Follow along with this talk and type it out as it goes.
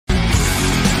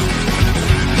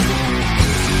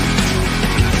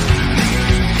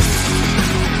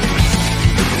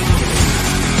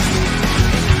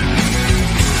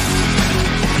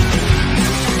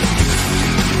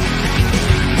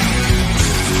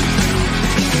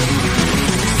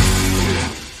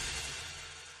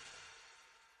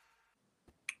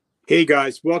Hey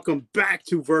guys, welcome back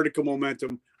to Vertical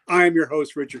Momentum. I am your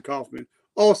host, Richard Kaufman,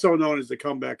 also known as the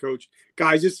Comeback Coach.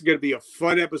 Guys, this is going to be a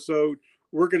fun episode.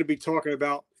 We're going to be talking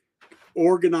about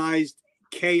organized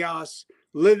chaos,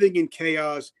 living in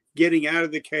chaos, getting out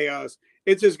of the chaos.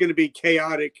 It's just going to be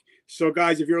chaotic. So,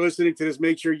 guys, if you're listening to this,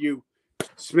 make sure you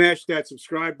smash that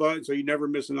subscribe button so you never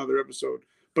miss another episode.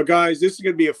 But, guys, this is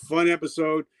going to be a fun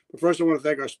episode. But first, I want to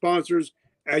thank our sponsors.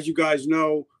 As you guys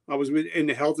know, I was in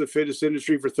the health and fitness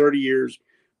industry for 30 years.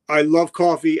 I love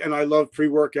coffee and I love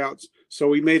pre-workouts. So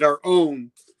we made our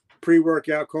own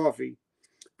pre-workout coffee.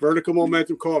 Vertical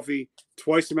Momentum coffee,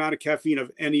 twice the amount of caffeine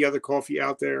of any other coffee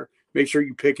out there. Make sure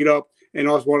you pick it up. And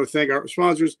I also want to thank our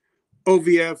sponsors,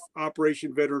 OVF,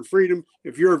 Operation Veteran Freedom.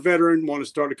 If you're a veteran, want to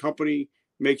start a company,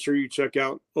 make sure you check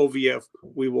out OVF.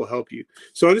 We will help you.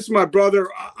 So this is my brother.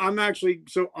 I'm actually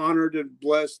so honored and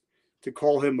blessed to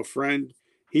call him a friend.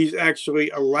 He's actually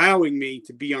allowing me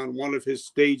to be on one of his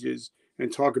stages and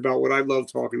talk about what I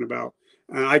love talking about.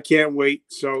 And I can't wait.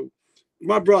 So,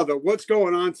 my brother, what's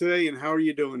going on today and how are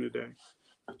you doing today?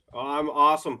 I'm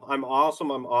awesome.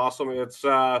 It's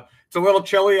a little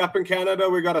chilly up in Canada.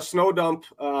 We got a snow dump.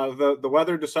 The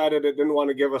weather decided it didn't want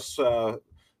to give us the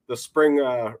spring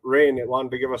rain. It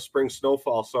wanted to give us spring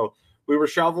snowfall. So we were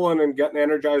shoveling and getting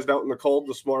energized out in the cold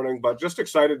this morning, but just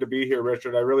excited to be here,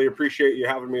 Richard. I really appreciate you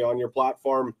having me on your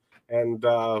platform and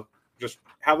just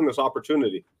having this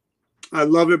opportunity. I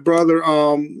love it, brother.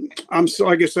 I'm so,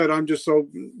 like I said, I'm just so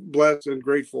blessed and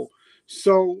grateful.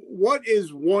 So what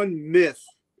is one myth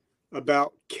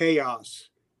about chaos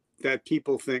that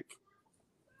people think?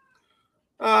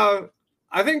 I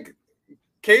think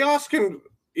chaos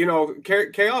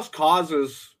chaos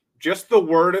causes, just the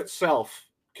word itself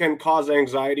can cause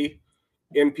anxiety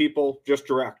in people, just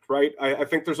direct, right? I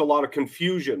think there's a lot of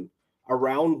confusion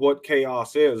around what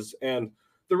chaos is. And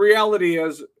the reality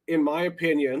is, in my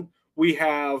opinion,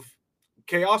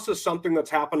 chaos is something that's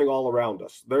happening all around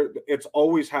us. It's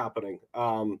always happening.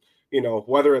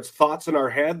 Whether it's thoughts in our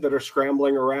head that are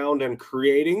scrambling around and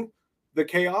creating the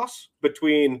chaos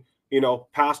between,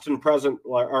 past and present,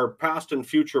 or past and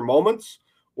future moments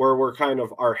where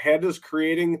our head is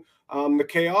creating the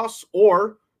chaos,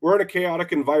 or we're in a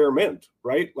chaotic environment,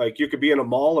 right? Like you could be in a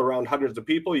mall around hundreds of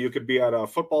people. You could be at a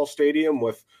football stadium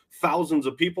with thousands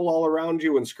of people all around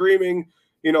you and screaming.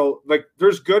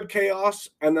 There's good chaos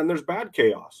and then there's bad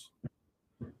chaos.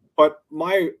 But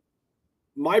my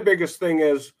biggest thing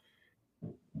is,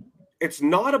 it's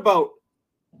not about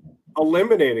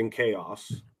eliminating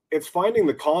chaos. It's finding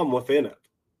the calm within it.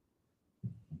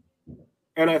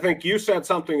 And I think you said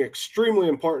something extremely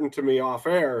important to me off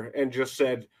air and just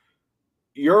said,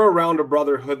 you're around a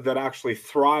brotherhood that actually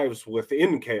thrives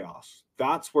within chaos.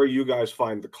 That's where you guys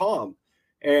find the calm.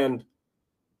 And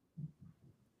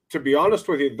to be honest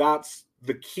with you, that's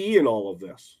the key in all of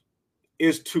this,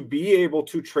 is to be able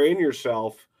to train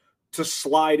yourself to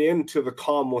slide into the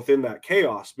calm within that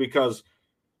chaos. Because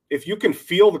if you can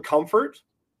feel the comfort,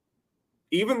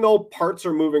 even though parts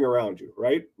are moving around you,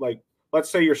 right? Like, let's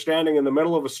say you're standing in the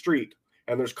middle of a street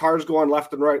and there's cars going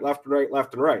left and right, left and right,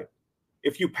 left and right.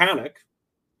 If you panic,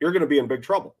 you're going to be in big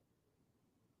trouble,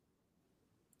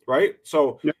 right?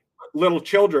 So Little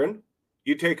children,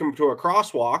 you take them to a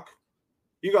crosswalk,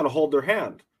 you got to hold their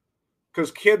hand, because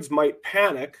kids might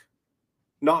panic,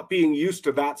 not being used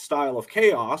to that style of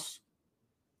chaos,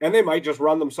 and they might just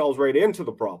run themselves right into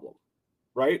the problem,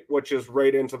 right? Which is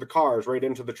right into the cars, right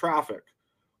into the traffic.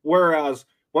 Whereas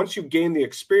once you gain the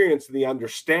experience and the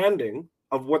understanding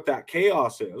of what that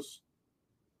chaos is,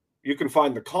 you can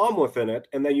find the calm within it,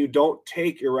 and then you don't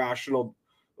take irrational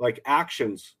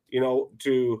actions,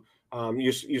 to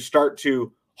you start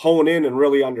to hone in and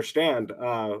really understand.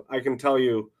 I can tell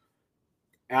you,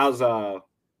 as a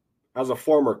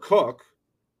former cook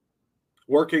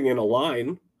working in a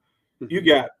line, you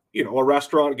get, a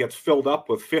restaurant gets filled up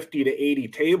with 50 to 80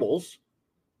 tables.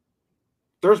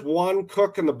 There's one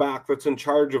cook in the back that's in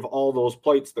charge of all those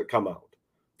plates that come out.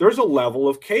 There's a level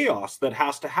of chaos that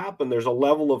has to happen. There's a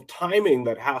level of timing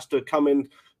that has to come in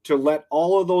to let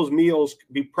all of those meals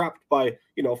be prepped by,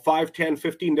 5, 10,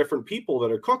 15 different people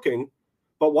that are cooking,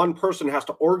 but one person has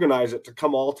to organize it to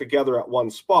come all together at one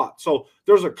spot. So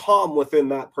there's a calm within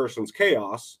that person's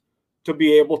chaos to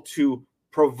be able to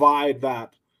provide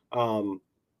that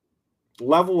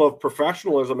level of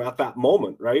professionalism at that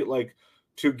moment, right? Like,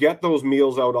 to get those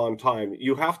meals out on time,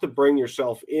 you have to bring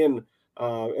yourself in.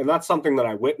 And that's something that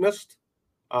I witnessed.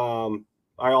 I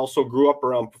also grew up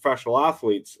around professional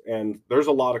athletes, and there's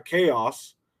a lot of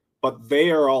chaos, but they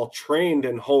are all trained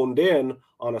and honed in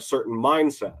on a certain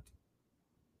mindset.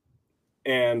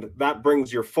 And that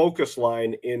brings your focus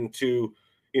line into,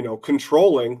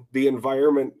 controlling the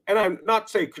environment. And I'm not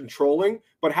say controlling,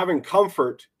 but having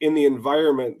comfort in the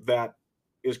environment that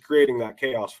is creating that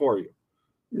chaos for you.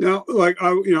 No, like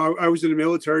I was in the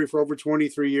military for over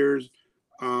 23 years.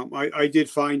 I did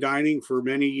fine dining for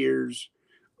many years.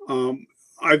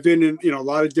 I've been in, a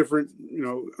lot of different,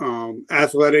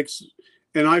 athletics,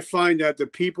 and I find that the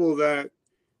people that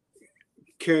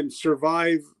can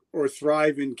survive or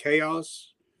thrive in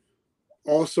chaos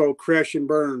also crash and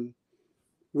burn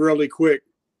really quick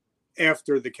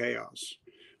after the chaos.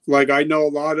 Like I know a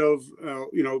lot of,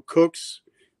 cooks,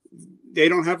 they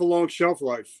don't have a long shelf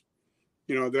life.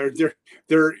 They're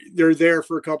there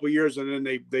for a couple of years and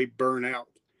then they burn out.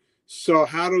 So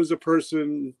how does a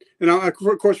person, and of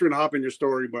course we're gonna hop in your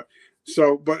story, but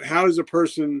how does a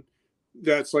person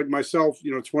that's like myself,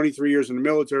 23 years in the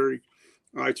military,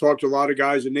 I talked to a lot of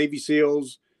guys in Navy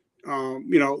SEALs,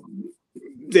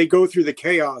 they go through the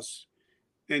chaos,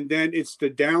 and then it's the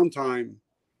downtime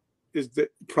is the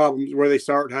problems where they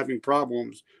start having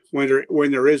problems when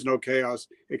there is no chaos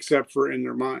except for in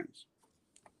their minds.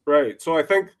 Right. So I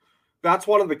think that's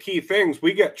one of the key things.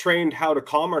 We get trained how to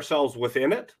calm ourselves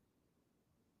within it,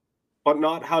 but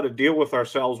not how to deal with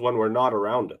ourselves when we're not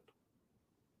around it.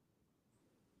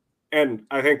 And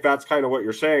I think that's kind of what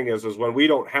you're saying is when we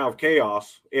don't have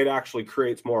chaos, it actually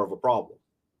creates more of a problem.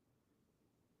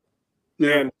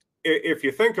 Yeah. And if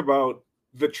you think about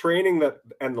the training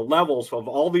and the levels of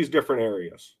all these different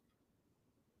areas,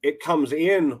 it comes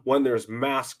in when there's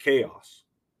mass chaos,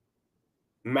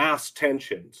 mass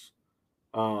tensions,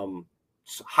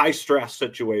 high stress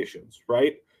situations,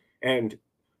 right? And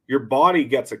your body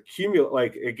gets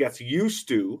it gets used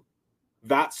to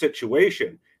that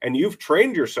situation, and you've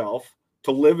trained yourself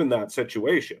to live in that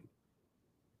situation.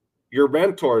 Your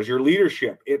mentors, your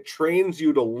leadership, it trains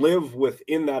you to live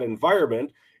within that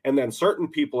environment, and then certain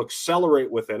people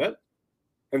accelerate within it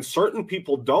and certain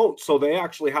people don't. So they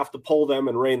actually have to pull them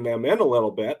and rein them in a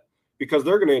little bit because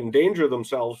they're going to endanger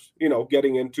themselves,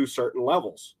 getting into certain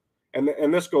levels.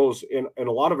 And this goes in a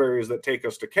lot of areas that take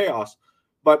us to chaos.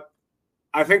 But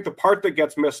I think the part that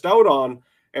gets missed out on,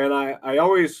 and I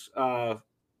always kind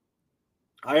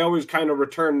of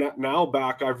return now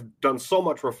back. I've done so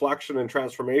much reflection and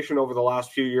transformation over the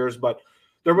last few years, but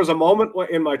there was a moment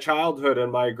in my childhood,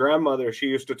 and my grandmother, she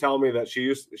used to tell me that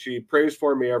she prays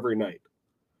for me every night.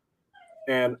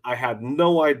 And I had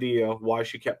no idea why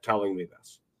she kept telling me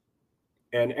this.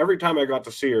 And every time I got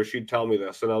to see her, she'd tell me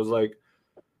this. And I was like,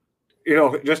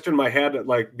 just in my head,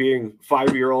 like being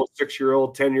 5-year-old,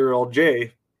 6-year-old, 10-year-old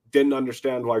Jay, didn't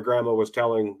understand why grandma was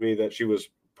telling me that she was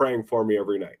praying for me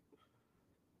every night.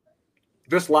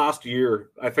 This last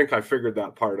year, I think I figured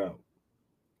that part out.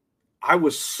 I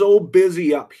was so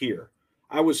busy up here.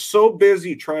 I was so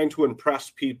busy trying to impress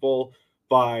people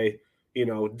by,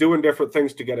 doing different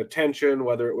things to get attention,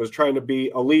 whether it was trying to be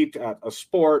elite at a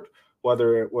sport,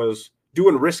 whether it was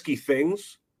doing risky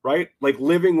things, right? Like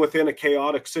living within a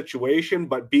chaotic situation,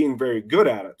 but being very good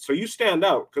at it. So you stand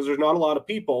out because there's not a lot of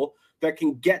people that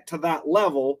can get to that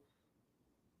level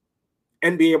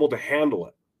and be able to handle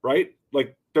it, right?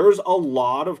 Like there's a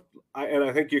lot of, and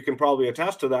I think you can probably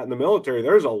attest to that in the military,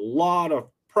 there's a lot of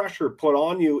pressure put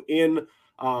on you in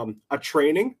a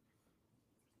training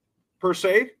per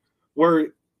se, where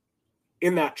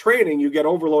in that training you get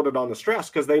overloaded on the stress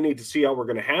because they need to see how we're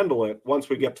going to handle it once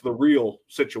we get to the real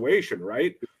situation,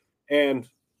 right? And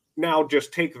now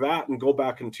just take that and go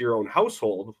back into your own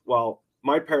household. Well,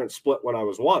 my parents split when I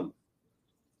was 1.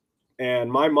 And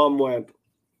my mom went,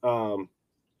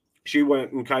 she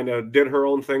went and kind of did her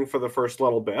own thing for the first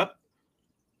little bit.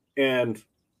 And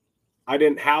I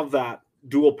didn't have that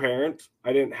dual parent.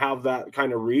 I didn't have that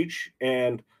kind of reach.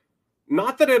 And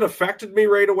not that it affected me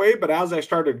right away, but as I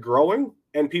started growing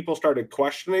and people started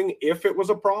questioning if it was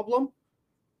a problem,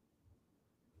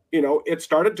 it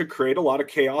started to create a lot of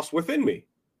chaos within me.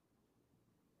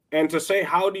 And to say,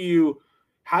 how do you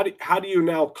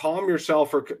now calm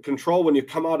yourself or control when you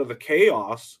come out of the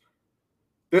chaos?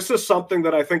 This is something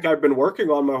that I think I've been working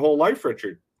on my whole life,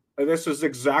 Richard. And this is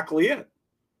exactly it.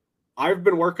 I've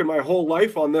been working my whole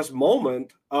life on this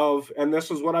moment of, and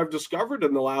this is what I've discovered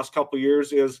in the last couple of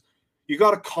years, is you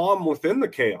got to calm within the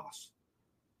chaos.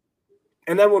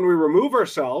 And then when we remove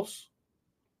ourselves,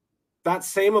 that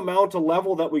same amount of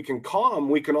level that we can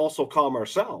also calm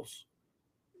ourselves.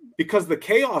 Because the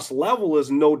chaos level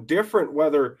is no different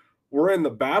whether we're in the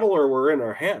battle or we're in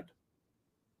our head.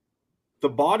 The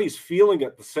body's feeling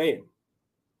it the same.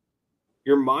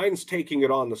 Your mind's taking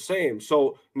it on the same.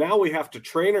 So now we have to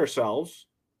train ourselves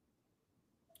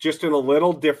just in a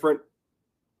little different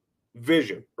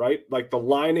vision, right? Like the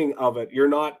lining of it. You're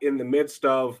not in the midst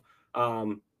of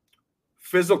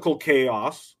physical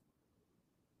chaos.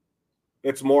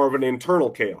 It's more of an internal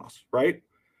chaos, right?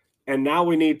 And now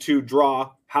we need to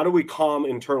draw, how do we calm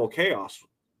internal chaos?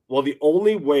 Well, the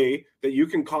only way that you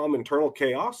can calm internal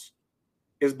chaos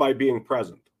is by being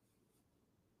present.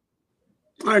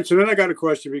 All right, so then I got a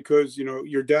question because,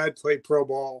 your dad played pro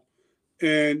ball.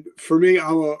 And for me,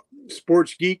 I'm a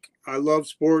sports geek. I love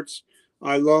sports.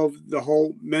 I love the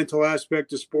whole mental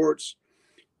aspect of sports.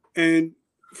 And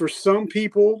for some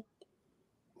people,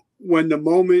 when the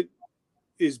moment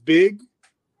is big,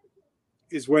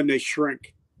 is when they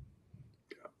shrink.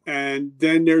 And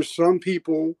then there's some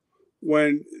people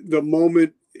when the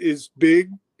moment is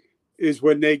big is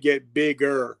when they get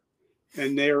bigger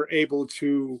and they are able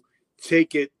to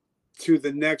take it to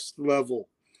the next level.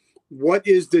 What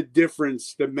is the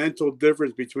difference, the mental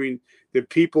difference between the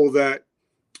people that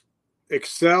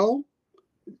excel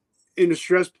in a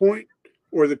stress point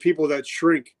or the people that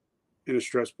shrink in a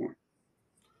stress point?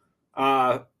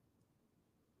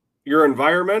 Your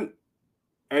environment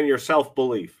and your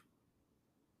self-belief.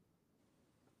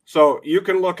 So you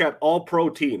can look at all pro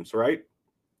teams, right?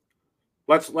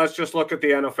 Let's just look at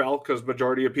the NFL because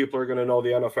majority of people are going to know the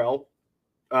NFL.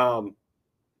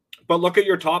 But look at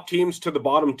your top teams to the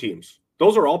bottom teams.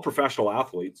 Those are all professional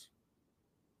athletes.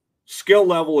 Skill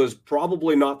level is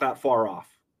probably not that far off,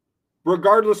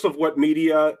 regardless of what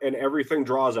media and everything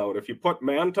draws out. If you put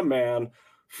man-to-man,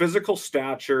 physical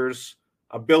statures,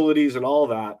 abilities, and all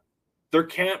that, there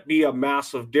can't be a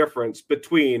massive difference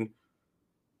between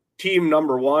team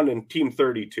number 1 and team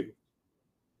 32,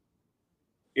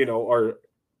 or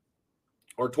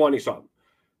 20-something.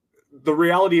 The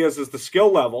reality is the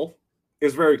skill level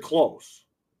is very close.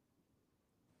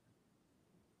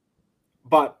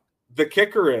 But the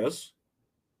kicker is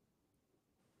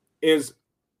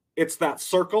it's that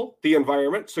circle, the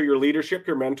environment. So your leadership,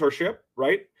 your mentorship,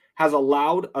 right, has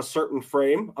allowed a certain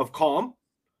frame of calm,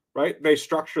 right? They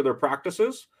structure their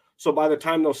practices. So by the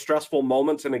time those stressful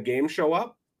moments in a game show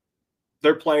up,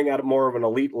 they're playing at more of an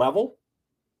elite level,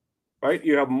 right?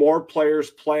 You have more players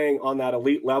playing on that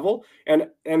elite level. And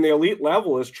the elite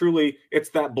level is truly, it's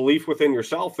that belief within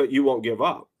yourself that you won't give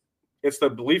up. It's the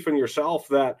belief in yourself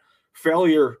that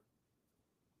failure,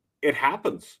 it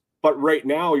happens. But right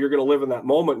now you're going to live in that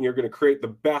moment and you're going to create the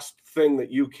best thing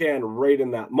that you can right in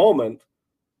that moment,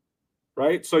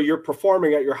 right? So you're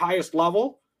performing at your highest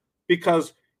level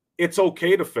because it's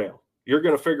okay to fail. You're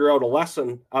going to figure out a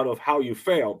lesson out of how you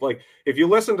failed. Like if you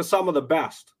listen to some of the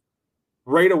best,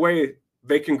 right away,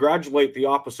 they congratulate the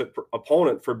opposite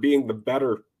opponent for being the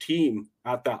better team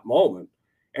at that moment.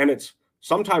 And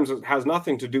sometimes it has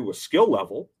nothing to do with skill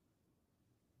level.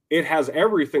 It has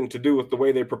everything to do with the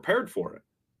way they prepared for it.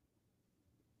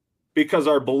 Because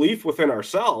our belief within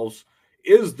ourselves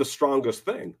is the strongest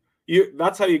thing.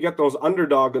 That's how you get those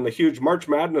underdog and the huge March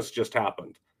Madness just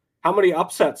happened. How many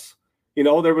upsets?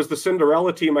 There was the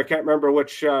Cinderella team. I can't remember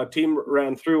which team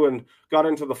ran through and got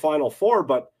into the Final Four,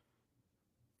 but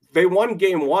they won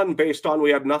game 1 based on we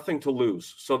had nothing to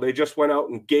lose. So they just went out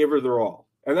and gave her their all.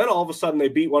 And then all of a sudden they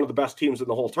beat one of the best teams in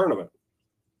the whole tournament.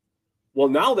 Well,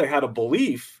 now they had a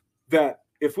belief that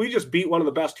if we just beat one of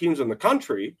the best teams in the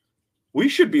country, we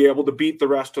should be able to beat the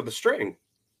rest of the string.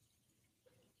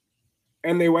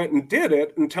 And they went and did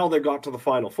it until they got to the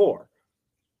Final Four.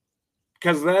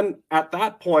 Because then at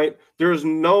that point,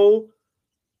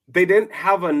 they didn't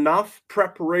have enough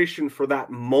preparation for that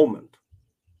moment.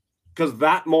 Because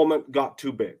that moment got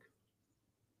too big.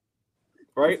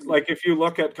 Right? Like if you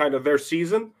look at kind of their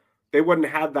season, they wouldn't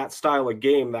have that style of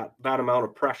game, that amount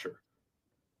of pressure.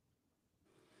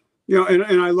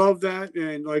 And I love that.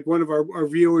 And like one of our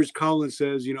viewers, Colin,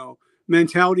 says,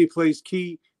 mentality plays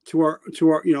key to our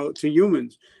to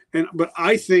humans. But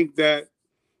I think that,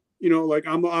 like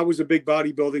I was a big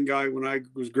bodybuilding guy when I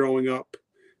was growing up.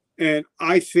 And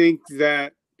I think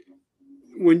that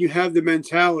when you have the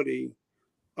mentality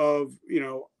of,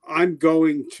 I'm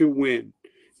going to win,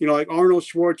 like Arnold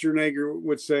Schwarzenegger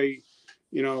would say,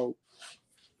 I'm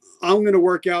going to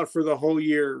work out for the whole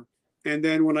year. And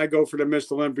then when I go for the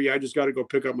Mr. Olympia, I just got to go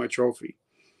pick up my trophy.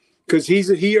 Because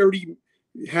he already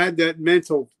had that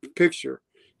mental picture.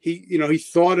 He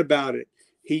thought about it.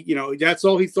 That's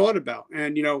all he thought about.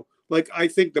 And, like I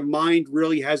think the mind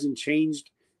really hasn't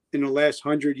changed in the last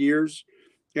 100 years.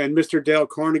 And Mr. Dale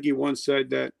Carnegie once said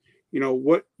that,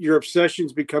 what your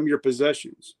obsessions become your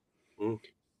possessions. Mm.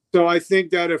 So I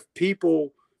think that if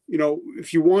people,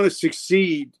 if you want to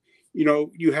succeed,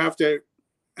 you have to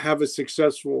have a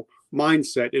successful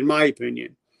mindset, in my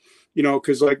opinion,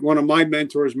 because like one of my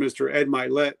mentors, Mr. Ed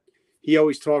Milet, he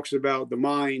always talks about the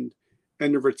mind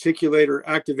and the reticular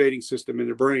activating system in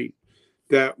the brain,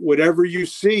 that whatever you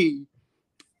see,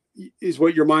 is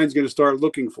what your mind's going to start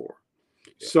looking for.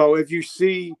 Yeah. So if you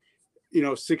see,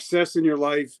 success in your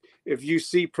life, if you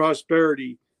see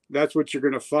prosperity, that's what you're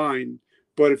going to find.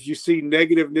 But if you see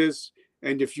negativeness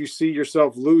and if you see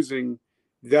yourself losing,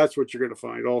 that's what you're going to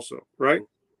find also, right?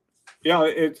 Yeah,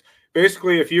 it's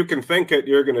basically, if you can think it,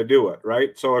 you're going to do it,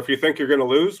 right? So if you think you're going to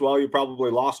lose, well, you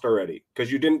probably lost already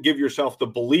because you didn't give yourself the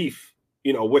belief,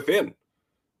 within.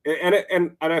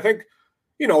 And I think,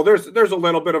 there's a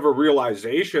little bit of a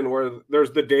realization where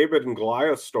there's the David and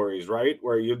Goliath stories, right?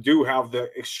 Where you do have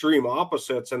the extreme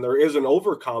opposites and there is an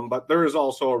overcome, but there is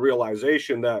also a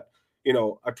realization that,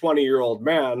 a 20-year-old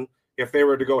man, if they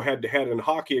were to go head to head in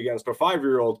hockey against a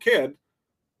 5-year-old kid,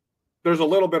 there's a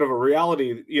little bit of a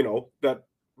reality, that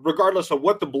regardless of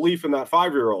what the belief in that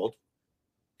 5-year-old,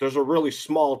 there's a really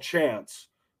small chance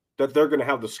that they're going to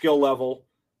have the skill level,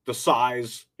 the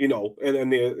size, and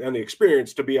the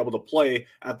experience to be able to play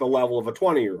at the level of a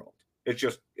 20-year-old.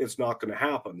 It's not going to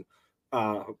happen.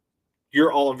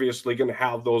 You're obviously going to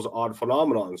have those odd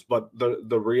phenomenons, but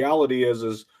the reality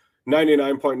is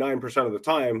 99.9% of the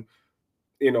time,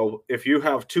 if you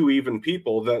have two even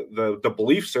people, the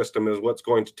belief system is what's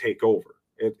going to take over.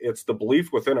 It's the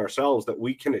belief within ourselves that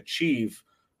we can achieve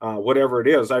whatever it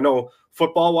is. I know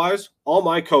football wise, all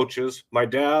my coaches, my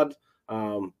dad,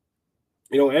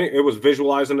 it was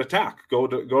visualize an attack. Go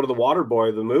to the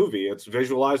Waterboy, the movie. It's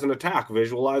visualize an attack,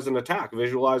 visualize an attack,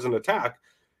 visualize an attack.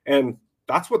 And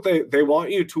that's what they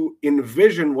want you to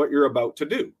envision what you're about to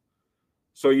do.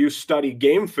 So you study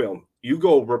game film. You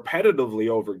go repetitively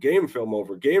over game film,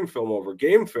 over game film, over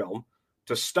game film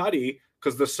to study,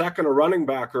 because the second a running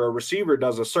back or a receiver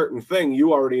does a certain thing,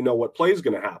 you already know what play is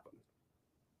going to happen.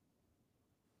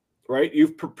 Right?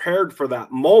 You've prepared for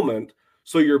that moment.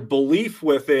 So your belief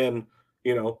within,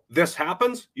 this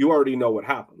happens, you already know what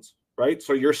happens. Right?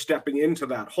 So you're stepping into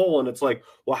that hole and it's like,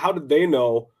 well, how did they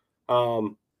know,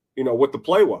 what the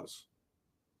play was?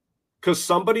 Because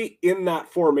somebody in that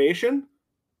formation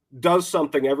does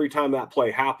something every time that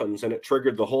play happens, and it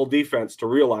triggered the whole defense to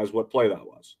realize what play that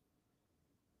was.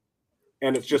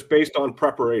 And it's just based on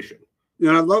preparation.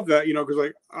 And I love that, because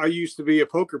like I used to be a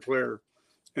poker player,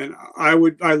 and I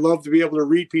love to be able to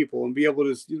read people and be able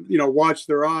to, watch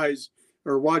their eyes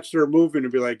or watch their movement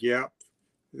and be like, yeah,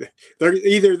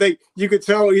 you could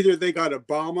tell either they got a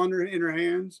bomb in their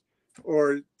hands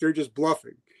or they're just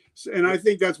bluffing. And I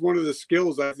think that's one of the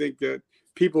skills I think that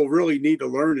people really need to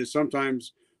learn is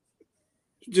sometimes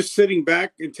just sitting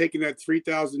back and taking that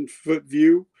 3,000-foot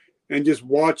view and just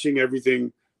watching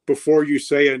everything before you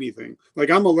say anything. Like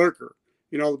I'm a lurker,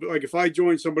 like if I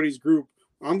join somebody's group,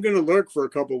 I'm going to lurk for a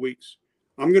couple of weeks.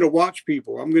 I'm going to watch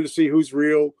people. I'm going to see who's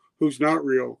real, who's not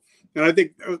real. And I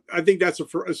think that's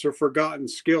a forgotten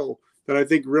skill that I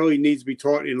think really needs to be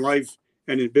taught in life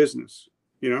and in business,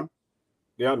 Yeah,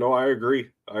 no, I agree.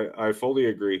 I fully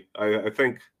agree. I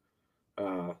think,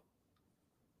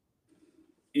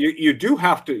 you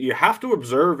have to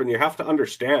observe and you have to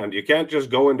understand. You can't just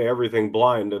go into everything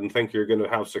blind and think you're going to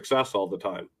have success all the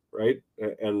time, right?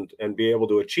 And be able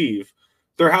to achieve.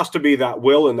 There has to be that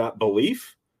will and that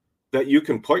belief that you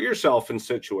can put yourself in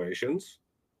situations,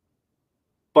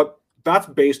 but that's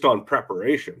based on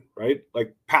preparation, right?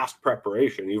 Like past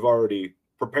preparation. You've already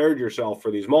prepared yourself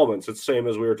for these moments. It's the same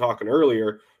as we were talking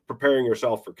earlier, preparing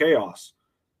yourself for chaos.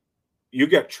 You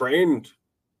get trained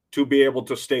to be able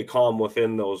to stay calm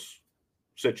within those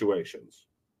situations.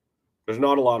 There's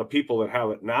not a lot of people that have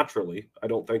it naturally. I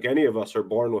don't think any of us are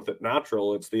born with it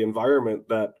natural. It's the environment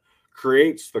that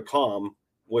creates the calm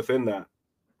within that.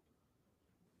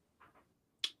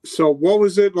 So what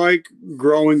was it like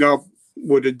growing up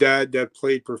with a dad that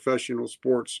played professional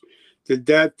sports? Did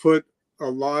dad put a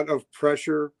lot of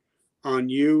pressure on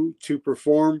you to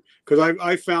perform? Because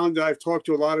I found that I've talked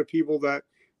to a lot of people that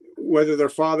whether their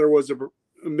father was a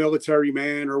military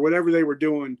man or whatever they were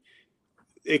doing,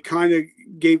 it kind of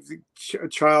gave the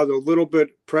child a little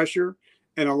bit pressure.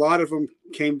 And a lot of them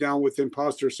came down with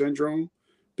imposter syndrome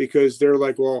because they're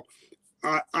like, well,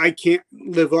 I can't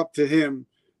live up to him,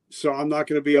 so I'm not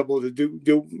going to be able to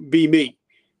be me.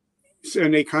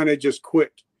 And they kind of just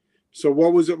quit. So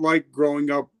what was it like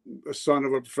growing up a son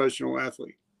of a professional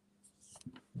athlete?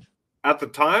 At the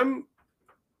time,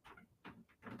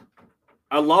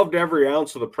 I loved every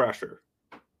ounce of the pressure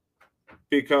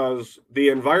because the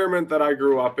environment that I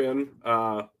grew up in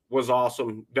was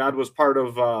awesome. Dad was part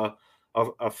of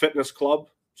a fitness club.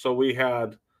 So we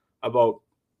had about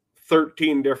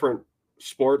 13 different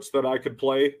sports that I could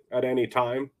play at any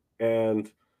time.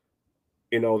 And,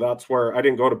 that's where I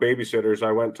didn't go to babysitters.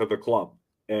 I went to the club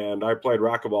and I played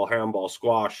racquetball, handball,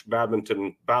 squash,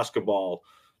 badminton, basketball,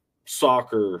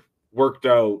 soccer, worked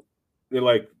out.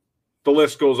 Like the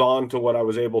list goes on to what I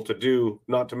was able to do,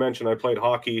 not to mention I played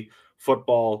hockey,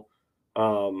 football,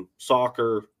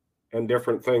 soccer, and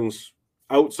different things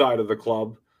outside of the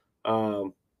club.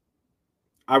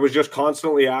 I was just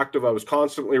constantly active. I was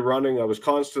constantly running. I was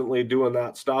constantly doing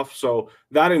that stuff. So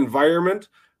that environment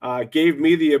gave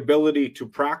me the ability to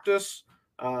practice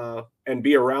and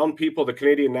be around people. The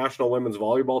Canadian National Women's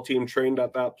Volleyball team trained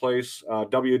at that place.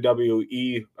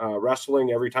 WWE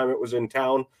wrestling, every time it was in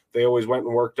town, they always went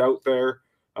and worked out there.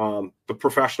 The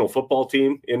professional football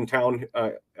team in town,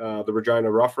 the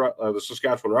the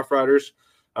Saskatchewan Roughriders,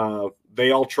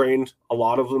 they all trained. A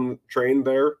lot of them trained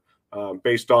there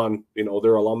based on,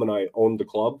 their alumni owned the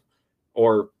club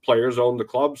or players owned the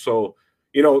club. So,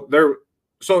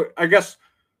 so I guess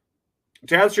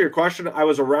to answer your question, I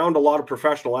was around a lot of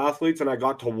professional athletes and I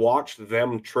got to watch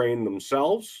them train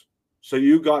themselves. So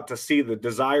you got to see the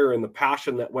desire and the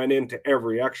passion that went into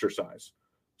every exercise.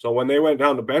 So when they went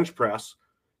down to bench press,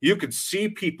 you could see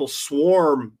people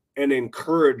swarm and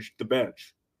encourage the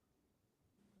bench.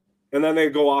 And then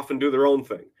they'd go off and do their own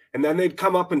thing. And then they'd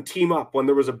come up and team up when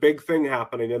there was a big thing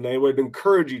happening, and they would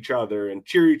encourage each other and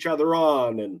cheer each other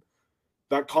on. And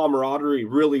that camaraderie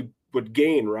really would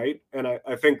gain, right? And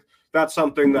I think that's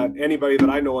something that anybody that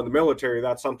I know in the military,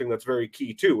 that's something that's very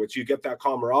key too. It's you get that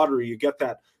camaraderie, you get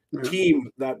that team,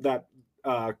 that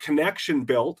connection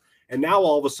built. And now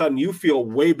all of a sudden you feel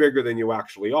way bigger than you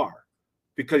actually are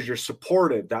because you're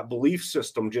supported. That belief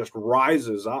system just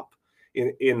rises up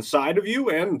inside of you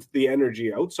and the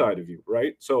energy outside of you,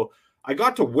 right? So I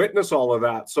got to witness all of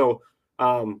that. So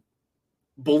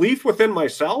belief within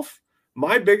myself,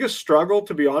 my biggest struggle,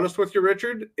 to be honest with you,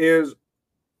 Richard, is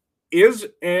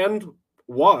and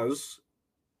was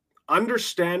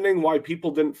understanding why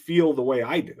people didn't feel the way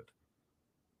I did.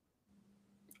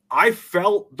 I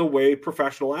felt the way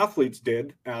professional athletes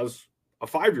did as a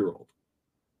 5-year-old.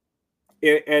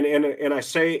 And I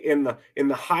say in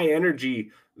the high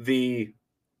energy, the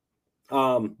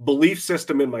belief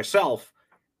system in myself.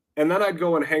 And then I'd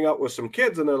go and hang out with some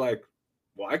kids and they're like,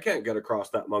 well, I can't get across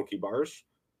that monkey bars.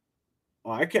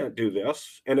 Oh, I can't do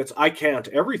this. And I can't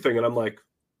everything. And I'm like,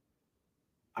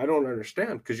 I don't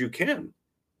understand, because you can.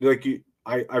 Like,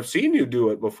 I've seen you do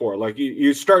it before. Like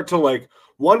you start to like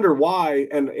wonder why.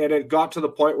 And it got to the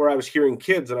point where I was hearing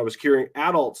kids and I was hearing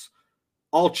adults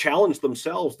all challenge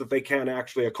themselves that they can't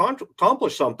actually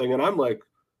accomplish something. And I'm like,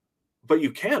 but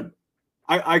you can.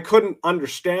 I couldn't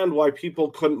understand why people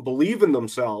couldn't believe in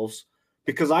themselves,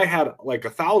 because I had like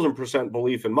 1,000%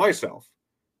 belief in myself.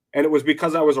 And it was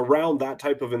because I was around that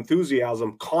type of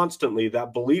enthusiasm constantly,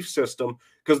 that belief system,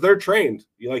 because they're trained.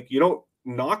 You don't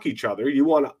knock each other. You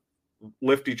want to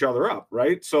lift each other up,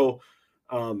 right? So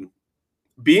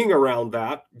being around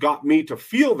that got me to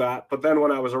feel that. But then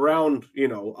when I was around,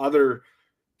 other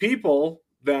people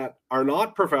that are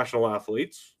not professional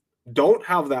athletes, don't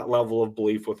have that level of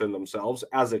belief within themselves,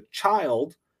 as a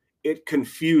child, it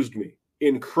confused me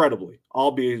incredibly. I'll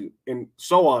be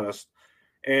so honest.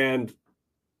 And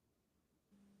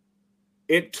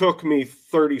it took me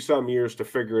 30 some years to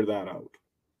figure that out.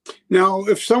 Now,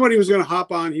 if somebody was going to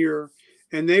hop on here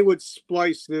and they would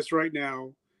splice this right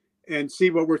now and see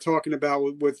what we're talking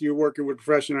about with you working with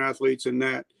professional athletes and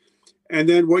that, and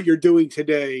then what you're doing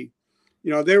today,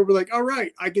 they were like, all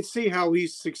right, I can see how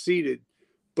he's succeeded.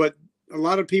 But a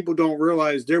lot of people don't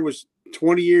realize there was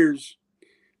 20 years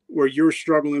where you're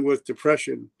struggling with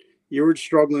depression. You were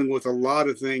struggling with a lot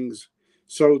of things.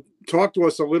 So talk to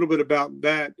us a little bit about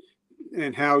that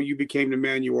and how you became the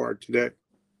man you are today.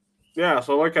 Yeah,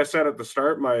 so like I said at the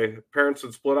start, my parents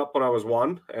had split up when I was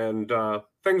 1, and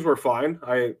things were fine.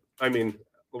 I mean,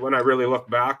 when I really look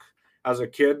back as a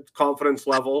kid, confidence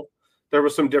level, there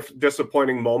was some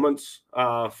disappointing moments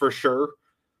for sure,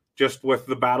 just with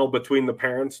the battle between the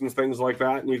parents and things like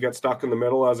that, and you get stuck in the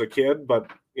middle as a kid.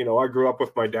 But, I grew up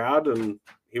with my dad, and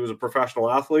he was a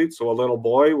professional athlete, so a little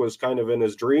boy was kind of in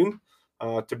his dream,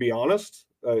 to be honest.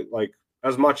 Like,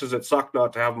 as much as it sucked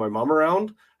not to have my mom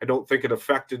around, I don't think it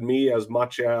affected me as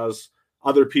much as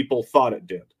other people thought it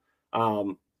did.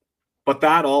 But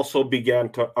that also began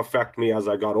to affect me as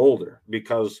I got older,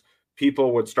 because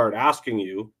people would start asking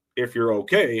you if you're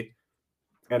okay.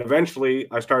 And eventually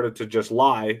I started to just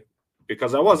lie,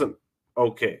 because I wasn't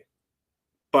okay.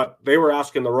 But they were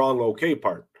asking the wrong okay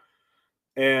part.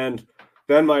 And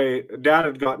then my dad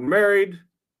had gotten married.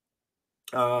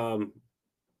 And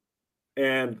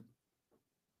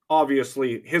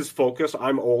obviously his focus,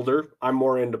 I'm older, I'm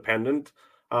more independent.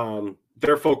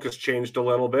 Their focus changed a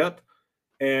little bit,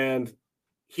 and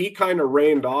he kind of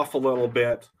reined off a little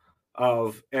bit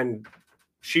and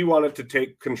she wanted to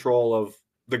take control of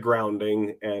the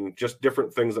grounding and just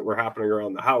different things that were happening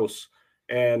around the house.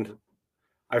 And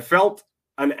I felt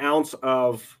an ounce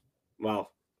of,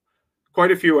 well,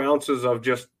 quite a few ounces of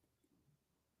just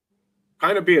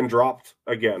kind of being dropped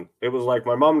again. It was like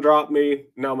my mom dropped me.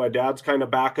 Now my dad's kind of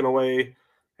backing away,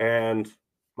 and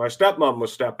my stepmom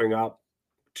was stepping up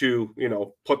to,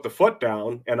 put the foot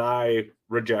down, and I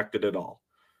rejected it all.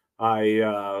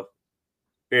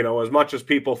 As much as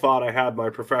people thought I had my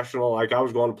professional, like I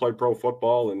was going to play pro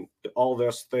football and all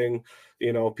this thing,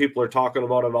 people are talking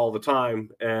about it all the time.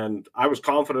 And I was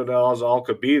confident as all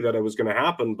could be that it was going to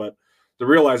happen. But the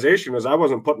realization is I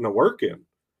wasn't putting the work in.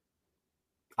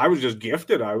 I was just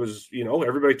gifted. I was,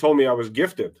 everybody told me I was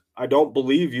gifted. I don't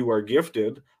believe you are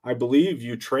gifted. I believe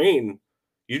you train.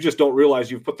 You just don't realize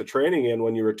you've put the training in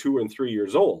when you were 2 and 3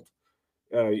 years old.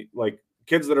 Like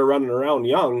kids that are running around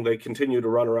young, they continue to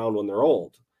run around when they're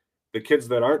old. The kids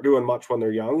that aren't doing much when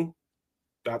they're young,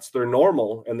 that's their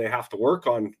normal, and they have to work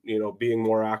on, being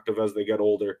more active as they get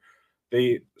older.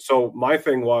 So my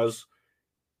thing was,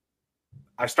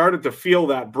 I started to feel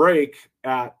that break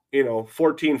at,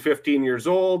 14, 15 years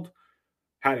old,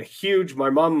 my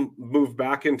mom moved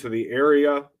back into the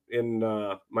area in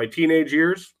my teenage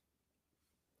years.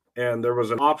 And there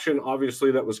was an option,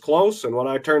 obviously, that was close. And when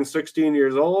I turned 16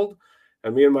 years old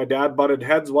and me and my dad butted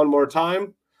heads one more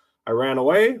time, I ran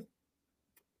away.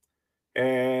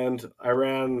 And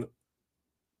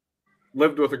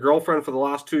lived with a girlfriend for the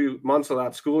last 2 months of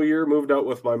that school year, moved out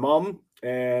with my mom.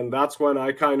 And that's when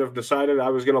I kind of decided I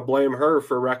was going to blame her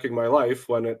for wrecking my life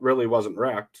when it really wasn't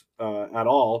wrecked at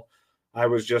all. I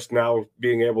was just now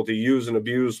being able to use and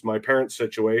abuse my parents'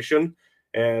 situation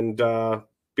and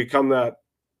become that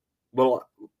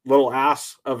little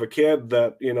ass of a kid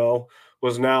that,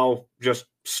 was now just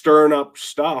stirring up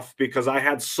stuff because I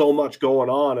had so much going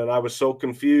on and I was so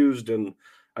confused and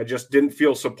I just didn't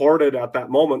feel supported at that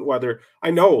moment. Whether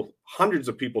I know hundreds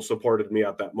of people supported me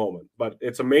at that moment, but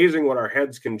it's amazing what our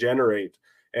heads can generate.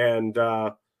 And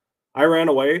I ran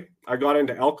away. I got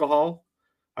into alcohol.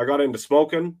 I got into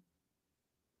smoking,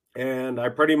 and I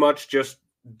pretty much just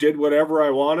did whatever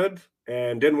I wanted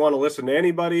and didn't want to listen to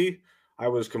anybody. I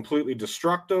was completely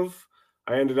destructive.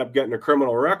 I ended up getting a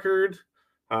criminal record,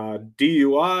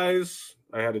 DUIs.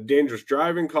 I had a dangerous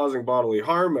driving causing bodily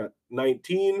harm at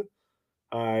 19.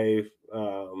 Then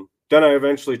I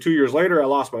eventually, 2 years later, I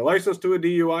lost my license to a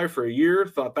DUI for a year.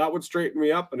 Thought that would straighten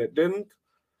me up, and it didn't.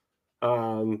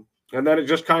 And then it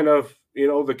just kind of,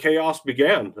 the chaos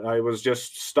began. I was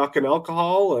just stuck in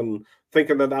alcohol and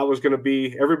thinking that was going to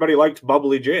be, everybody liked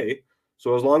Bubbly J.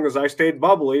 So as long as I stayed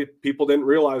bubbly, people didn't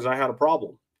realize I had a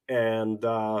problem. And,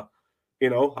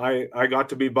 I got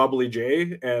to be Bubbly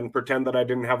J and pretend that I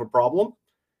didn't have a problem.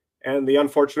 And the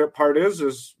unfortunate part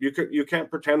is you can't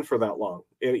pretend for that long.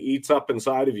 It eats up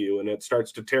inside of you and it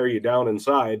starts to tear you down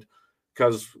inside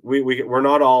because we're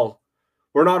not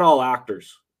all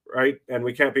actors, right? And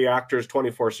we can't be actors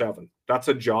 24/7. That's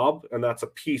a job and that's a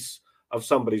piece of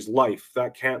somebody's life.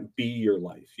 That can't be your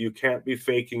life. You can't be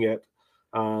faking it.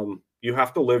 You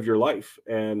have to live your life.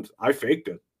 And I faked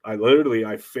it.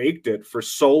 I faked it for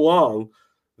so long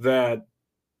that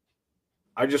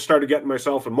I just started getting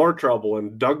myself in more trouble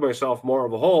and dug myself more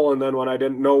of a hole. And then when I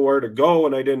didn't know where to go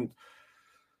and I didn't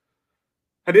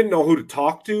know who to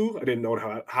talk to, I didn't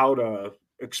know how to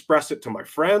express it to my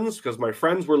friends because my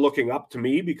friends were looking up to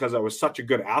me because I was such a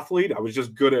good athlete. I was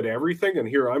just good at everything. And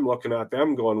here I'm looking at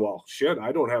them going, well, shit,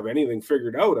 I don't have anything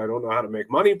figured out. I don't know how to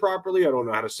make money properly. I don't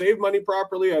know how to save money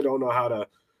properly. I don't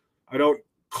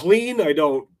clean. I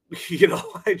don't,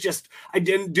 I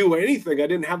didn't do anything. I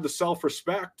didn't have the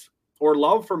self-respect or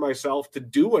love for myself to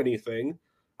do anything.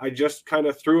 I just kind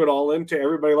of threw it all into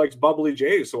everybody likes Bubbly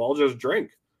J, so I'll just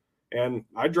drink. And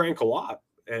I drank a lot.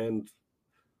 And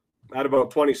at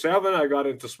about 27, I got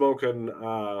into smoking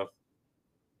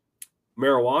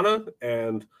marijuana,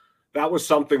 and that was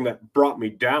something that brought me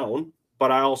down,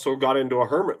 but I also got into a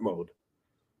hermit mode.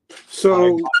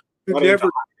 So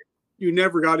you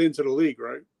never got into the league,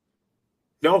 right?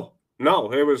 No,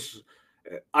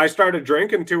 I started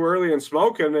drinking too early and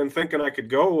smoking and thinking I could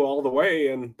go all the way.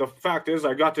 And the fact is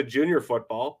I got to junior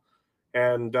football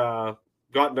and got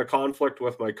into conflict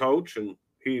with my coach, and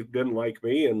he didn't like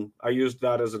me. And I used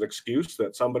that as an excuse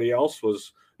that somebody else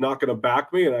was not going to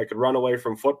back me and I could run away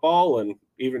from football and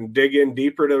even dig in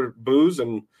deeper to booze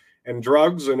and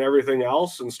drugs and everything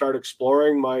else and start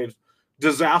exploring my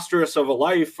disastrous of a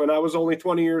life. And I was only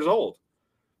 20 years old.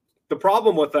 The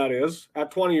problem with that is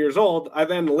at 20 years old, I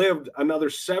then lived another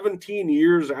 17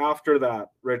 years after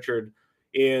that, Richard,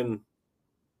 in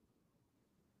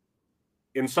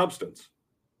substance,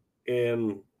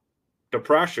 in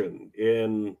depression,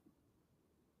 in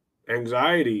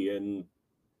anxiety and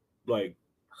like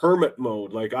hermit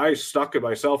mode. Like I stuck it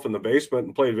myself in the basement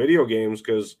and played video games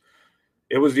because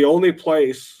it was the only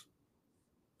place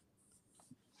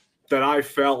that I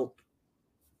felt,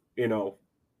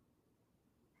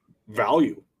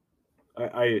 value.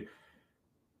 I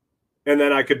and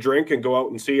then I could drink and go out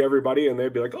and see everybody, and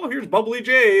they'd be like, "Oh, here's Bubbly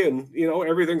Jay," and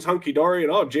everything's hunky dory,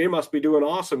 and oh, Jay must be doing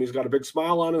awesome. He's got a big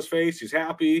smile on his face. He's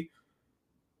happy.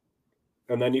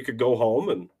 And then you could go home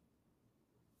and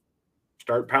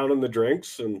start pounding the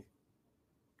drinks and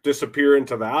disappear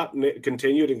into that, and it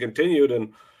continued and continued.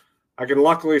 And I can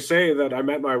luckily say that I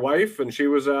met my wife, and she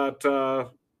was at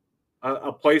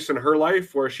a place in her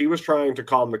life where she was trying to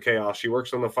calm the chaos. She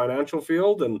works in the financial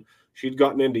field, and she'd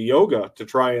gotten into yoga to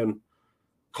try and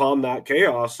calm that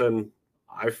chaos, and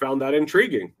I found that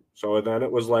intriguing. So then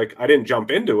it was like I didn't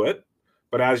jump into it,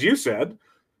 but as you said,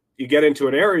 you get into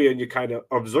an area and you kind of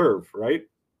observe, right?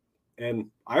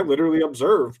 And I literally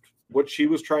observed what she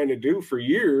was trying to do for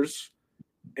years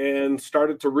and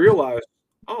started to realize,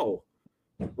 oh,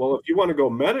 well, if you want to go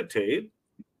meditate,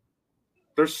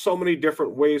 there's so many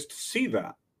different ways to see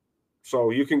that.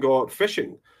 So you can go out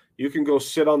fishing. You can go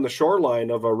sit on the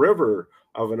shoreline of a river,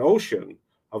 of an ocean,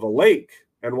 of a lake,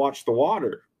 and watch the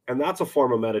water. And that's a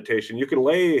form of meditation. You can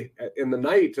lay in the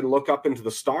night and look up into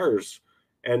the stars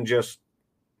and just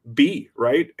be,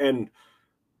 right? And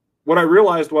what I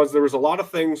realized was there was a lot of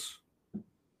things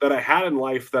that I had in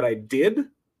life that I did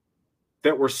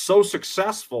that were so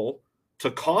successful to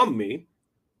calm me,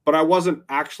 but I wasn't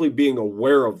actually being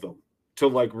aware of them to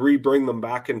like re-bring them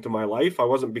back into my life. I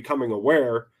wasn't becoming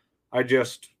aware.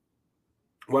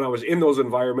 When I was in those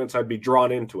environments, I'd be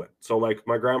drawn into it. So like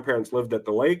my grandparents lived at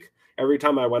the lake. Every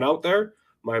time I went out there,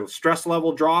 my stress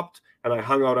level dropped and I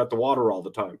hung out at the water all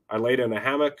the time. I laid in a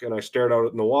hammock and I stared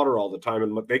out in the water all the time,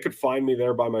 and they could find me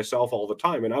there by myself all the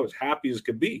time. And I was happy as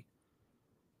could be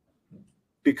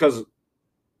because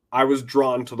I was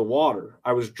drawn to the water.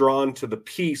 I was drawn to the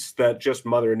peace that just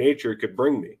Mother Nature could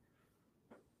bring me.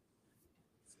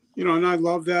 And I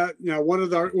love that. Now, one of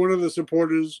the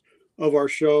supporters of our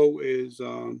show is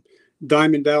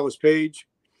Diamond Dallas Page.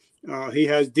 He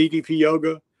has DDP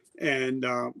Yoga, and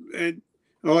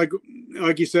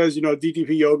like he says,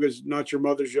 DDP Yoga is not your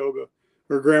mother's yoga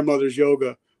or grandmother's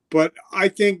yoga, but I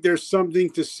think there's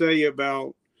something to say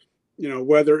about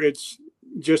whether it's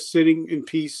just sitting in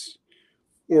peace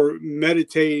or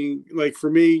meditating. Like for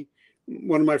me,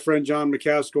 one of my friends, John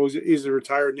McCaskill, is a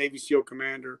retired Navy SEAL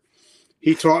commander.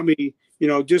 He taught me,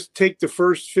 just take the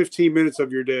first 15 minutes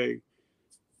of your day.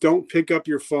 Don't pick up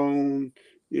your phone,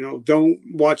 don't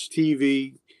watch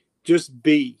TV, just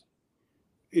be,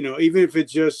 even if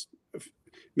it's just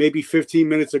maybe 15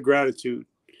 minutes of gratitude,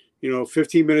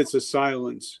 15 minutes of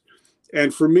silence.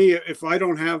 And for me, if I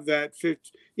don't have that,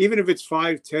 even if it's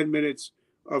 5-10 minutes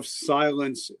of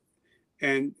silence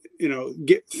and,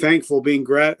 get thankful,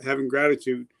 having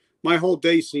gratitude, my whole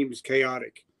day seems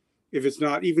chaotic. If it's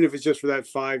not, even if it's just for that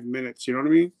 5 minutes, you know what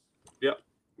I mean? Yeah.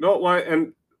 No, why?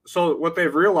 And so what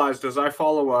they've realized is I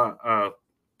follow a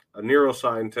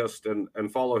neuroscientist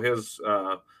and follow his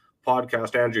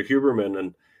podcast, Andrew Huberman,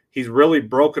 and he's really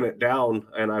broken it down.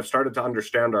 And I've started to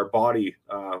understand our body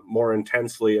more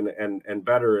intensely and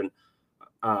better.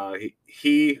 And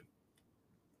he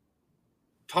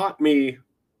taught me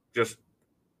just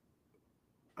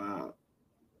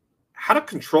how to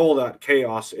control that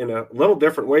chaos in a little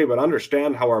different way, but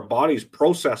understand how our body's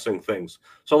processing things.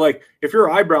 So like if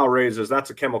your eyebrow raises, that's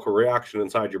a chemical reaction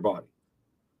inside your body,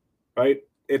 right?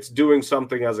 It's doing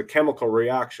something as a chemical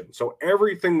reaction. So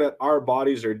everything that our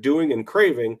bodies are doing and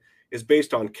craving is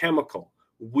based on chemical.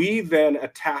 We then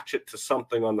attach it to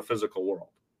something on the physical world.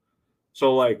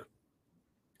 So like,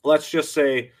 let's just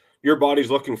say your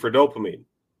body's looking for dopamine.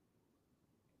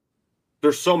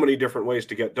 There's so many different ways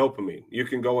to get dopamine. You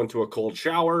can go into a cold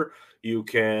shower. You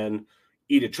can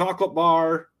eat a chocolate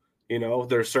bar.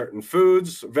 There's certain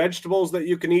foods, vegetables that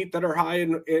you can eat that are high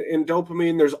in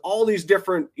dopamine. There's all these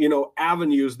different,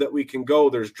 avenues that we can go.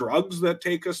 There's drugs that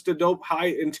take us to high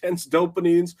intense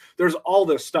dopamines. There's all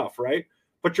this stuff, right?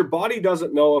 But your body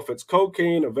doesn't know if it's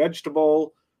cocaine, a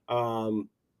vegetable, an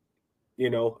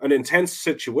intense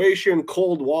situation,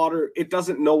 cold water. It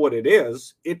doesn't know what it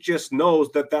is. It just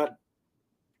knows that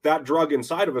drug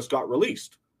inside of us got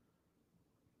released.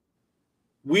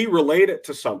 We relate it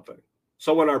to something.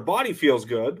 So when our body feels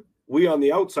good, we on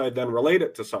the outside then relate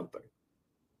it to something.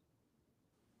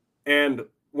 And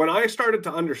when I started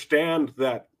to understand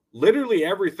that literally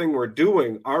everything we're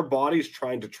doing, our body's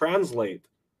trying to translate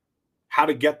how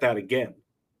to get that again.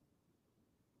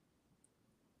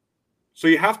 So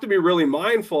you have to be really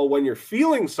mindful when you're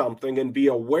feeling something and be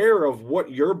aware of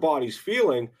what your body's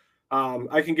feeling.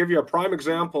 I can give you a prime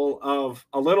example of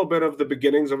a little bit of the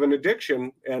beginnings of an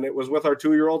addiction, and it was with our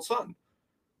 2-year-old son.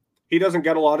 He doesn't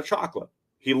get a lot of chocolate.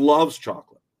 He loves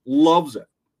chocolate, loves it.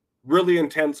 Really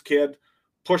intense kid,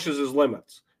 pushes his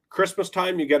limits. Christmas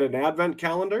time, you get an advent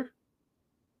calendar.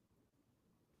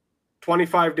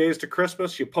 25 days to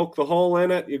Christmas, you poke the hole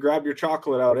in it, you grab your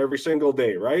chocolate out every single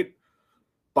day, right?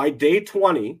 By day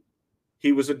 20,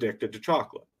 he was addicted to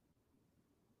chocolate.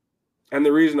 And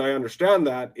the reason I understand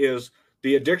that is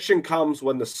the addiction comes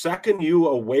when the second you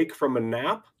awake from a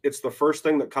nap, it's the first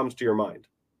thing that comes to your mind.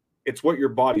 It's what your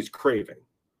body's craving.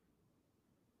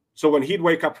 So when he'd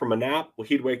wake up from a nap,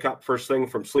 he'd wake up first thing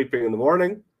from sleeping in the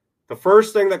morning. The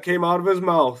first thing that came out of his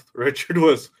mouth, Richard,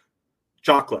 was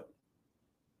chocolate.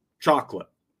 Chocolate.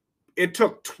 It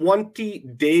took 20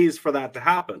 days for that to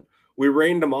happen. We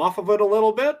reined him off of it a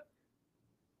little bit,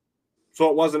 so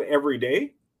it wasn't every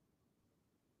day.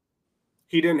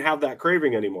 He didn't have that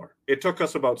craving anymore. It took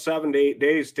us about 7 to 8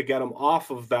 days to get him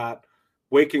off of that,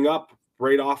 waking up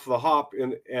right off the hop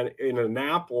in a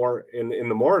nap or in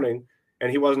the morning,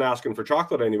 and he wasn't asking for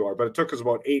chocolate anymore. But it took us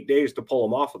about 8 days to pull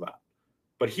him off of that.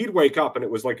 But he'd wake up and it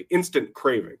was like instant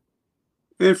craving.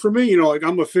 And for me, like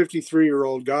I'm a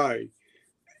 53-year-old guy,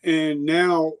 and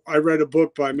now I read a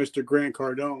book by Mr. Grant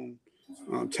Cardone,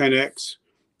 10X,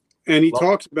 and he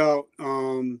talks about,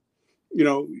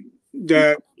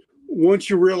 that once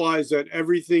you realize that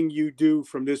everything you do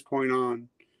from this point on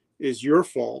is your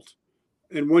fault,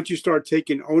 and once you start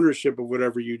taking ownership of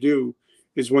whatever you do,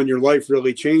 is when your life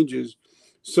really changes.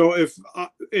 So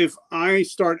if I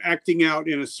start acting out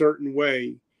in a certain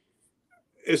way,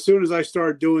 as soon as I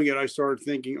started doing it, I started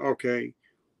thinking, okay,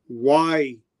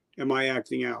 why am I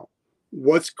acting out?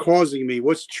 What's causing me?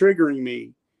 What's triggering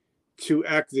me to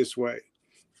act this way?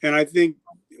 And I think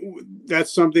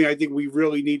that's something I think we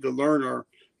really need to learn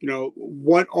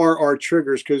what are our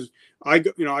triggers? Because I've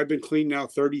been clean now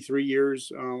 33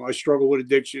 years. I struggle with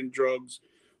addiction, drugs.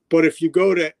 But if you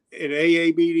go to an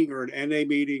AA meeting or an NA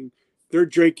meeting, they're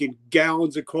drinking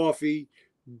gallons of coffee,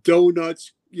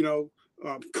 donuts,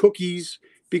 cookies,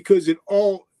 because it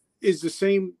all is the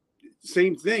same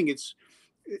thing. It's,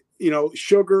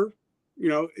 sugar,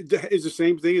 is the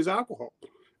same thing as alcohol,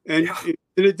 and it's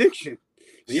an addiction.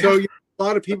 Yeah. So a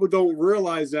lot of people don't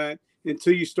realize that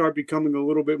until you start becoming a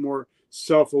little bit more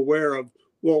self-aware of,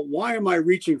 well, why am I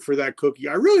reaching for that cookie?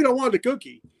 I really don't want the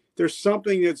cookie. There's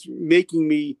something that's making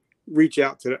me reach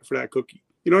out for that cookie.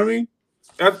 You know what I mean?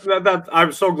 That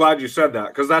I'm so glad you said that,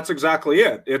 because that's exactly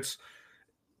it. It's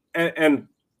and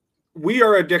we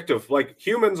are addictive. Like,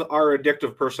 humans are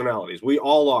addictive personalities. We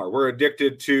all are. We're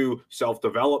addicted to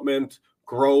self-development,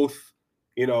 growth,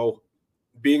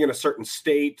 being in a certain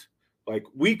state. Like,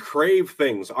 we crave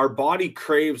things. Our body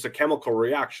craves a chemical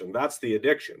reaction. That's the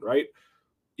addiction, right?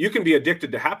 You can be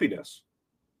addicted to happiness,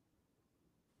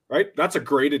 right? That's a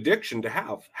great addiction to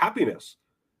have, happiness.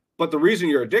 But the reason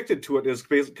you're addicted to it is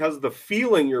because the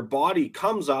feeling your body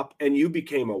comes up and you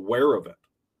became aware of it.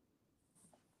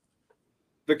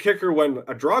 The kicker when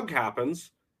a drug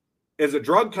happens is a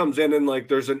drug comes in and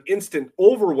there's an instant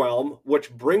overwhelm,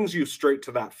 which brings you straight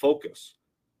to that focus.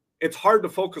 It's hard to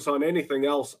focus on anything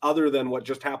else other than what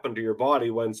just happened to your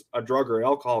body when a drug or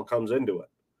alcohol comes into it.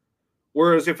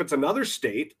 Whereas if it's another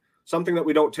state, something that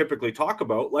we don't typically talk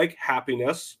about, like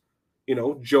happiness,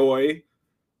 joy,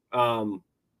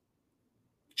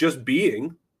 just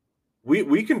being,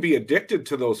 we can be addicted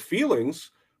to those feelings,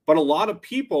 but a lot of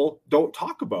people don't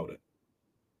talk about it.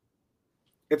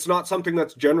 It's not something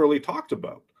that's generally talked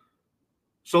about.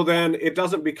 So then it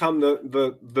doesn't become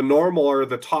the normal or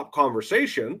the top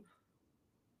conversation.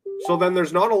 So then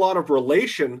there's not a lot of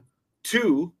relation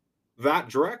to that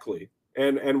directly.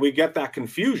 And we get that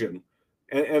confusion.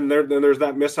 And then there's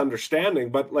that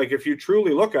misunderstanding. But if you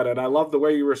truly look at it, I love the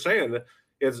way you were saying it,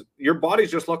 is your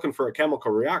body's just looking for a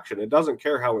chemical reaction. It doesn't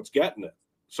care how it's getting it.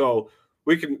 So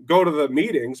we can go to the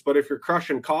meetings, but if you're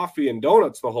crushing coffee and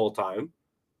donuts the whole time,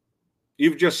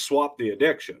 you've just swapped the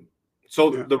addiction. So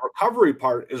the recovery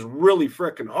part is really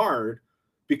freaking hard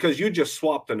because you just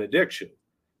swapped an addiction.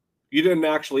 You didn't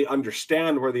actually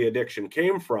understand where the addiction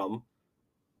came from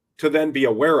to then be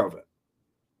aware of it.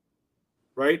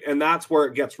 Right. And that's where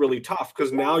it gets really tough,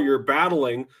 because now you're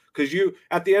battling, because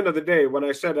at the end of the day, when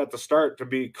I said at the start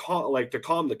to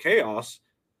calm the chaos,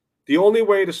 the only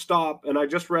way to stop. And I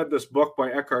just read this book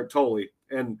by Eckhart Tolle,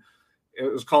 and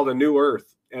it was called A New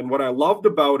Earth. And what I loved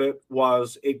about it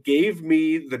was it gave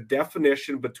me the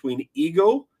definition between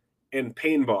ego and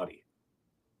pain body.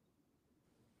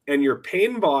 And your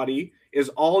pain body is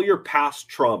all your past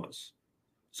traumas.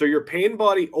 So your pain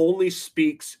body only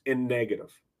speaks in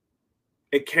negative.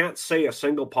 It can't say a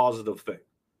single positive thing.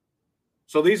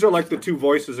 So these are like the two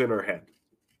voices in our head,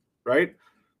 right?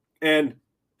 And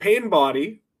pain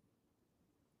body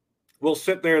will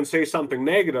sit there and say something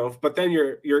negative, but then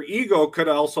your ego could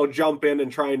also jump in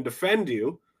and try and defend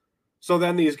you. So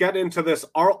then these get into this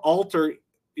alter,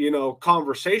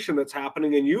 conversation that's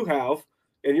happening, and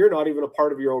you're not even a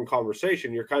part of your own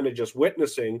conversation. You're kind of just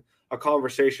witnessing a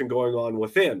conversation going on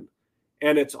within.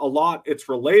 And it's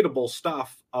relatable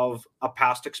stuff of a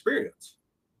past experience.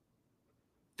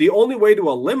 The only way to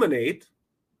eliminate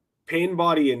pain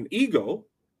body and ego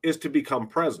is to become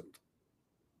present,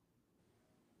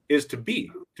 is to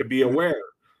be aware.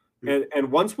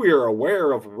 And once we are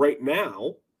aware of right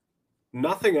now,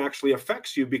 nothing actually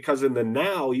affects you, because in the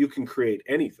now you can create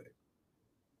anything.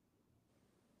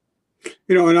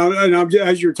 And I'm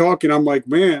as you're talking, I'm like,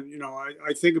 man,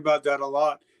 I think about that a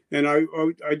lot. And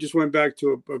I just went back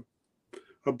to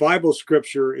a Bible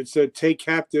scripture. It said, take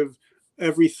captive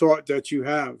every thought that you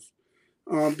have.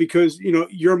 Because,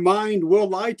 your mind will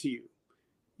lie to you.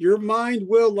 Your mind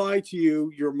will lie to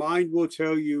you. Your mind will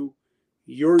tell you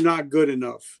you're not good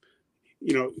enough.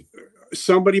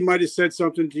 Somebody might have said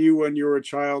something to you when you were a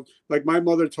child. Like my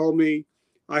mother told me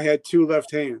I had two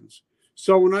left hands.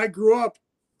 So when I grew up,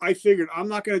 I figured I'm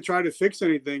not going to try to fix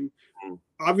anything.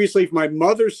 Obviously, if my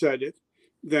mother said it,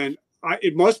 then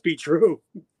it must be true.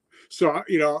 So,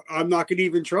 I'm not going to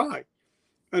even try.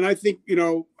 And I think,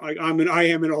 I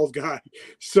am an old guy.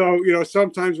 So,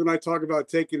 sometimes when I talk about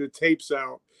taking the tapes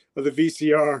out of the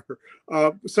VCR,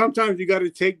 sometimes you got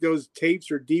to take those tapes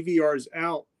or DVRs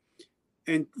out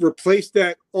and replace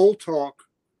that old talk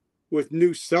with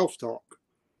new self-talk.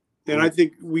 And I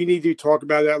think we need to talk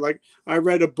about that. Like I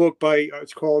read a book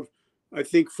it's called, I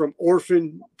think, From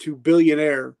Orphan to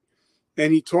Billionaire.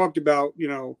 And he talked about,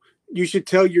 you should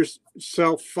tell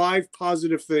yourself 5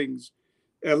 positive things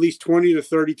at least 20 to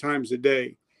 30 times a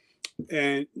day,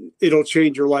 and it'll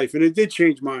change your life. And it did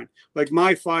change mine. Like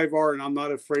my 5 are, and I'm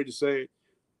not afraid to say it,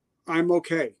 I'm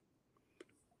okay.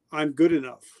 I'm good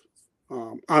enough.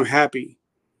 I'm happy.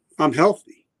 I'm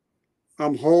healthy.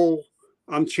 I'm whole.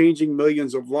 I'm changing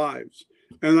millions of lives.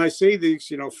 And I say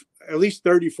these, at least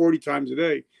 30, 40 times a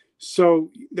day.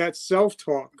 So that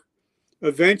self-talk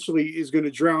eventually is going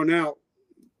to drown out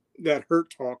that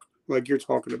hurt talk like you're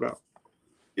talking about.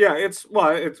 Yeah,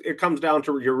 it comes down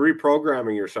to you're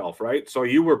reprogramming yourself, right? So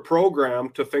you were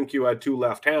programmed to think you had 2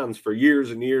 left hands for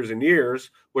years and years and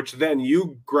years, which then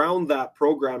you ground that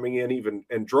programming in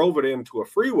and drove it into a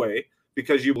freeway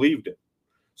because you believed it.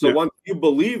 So once you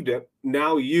believed it,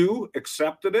 now you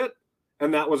accepted it,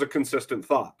 and that was a consistent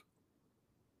thought.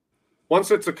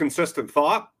 Once it's a consistent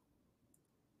thought,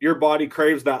 your body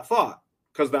craves that thought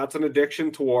because that's an addiction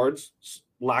towards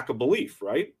lack of belief,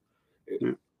 right?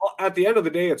 Yeah. At the end of the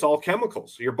day, it's all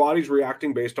chemicals. Your body's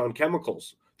reacting based on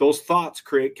chemicals. Those thoughts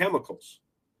create chemicals.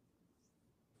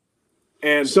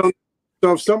 And so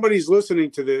if somebody's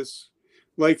listening to this,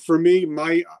 like for me,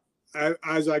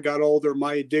 as I got older,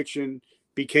 my addiction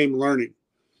became learning.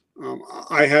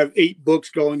 I have 8 books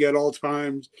going at all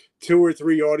times, 2 or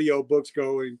 3 audio books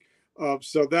going.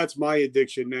 So that's my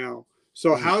addiction now.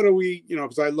 So how do we,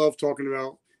 because I love talking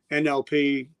about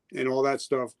NLP and all that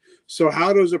stuff. So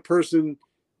how does a person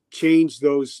change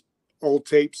those old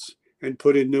tapes and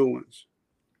put in new ones?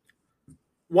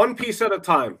 One piece at a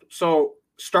time. So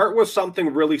start with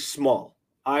something really small.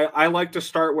 I like to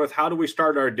start with, how do we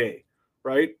start our day,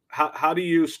 right? How do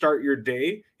you start your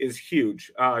day is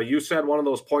huge. You said one of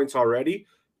those points already.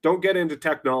 Don't get into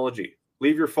technology.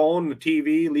 Leave your phone, the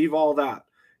TV, leave all that.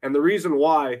 And the reason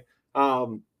why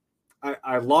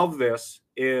I love this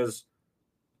is,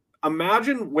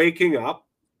 imagine waking up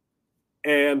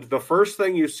and the first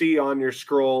thing you see on your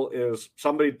scroll is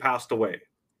somebody passed away,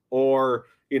 or,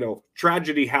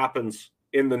 tragedy happens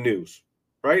in the news,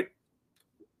 right?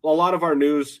 A lot of our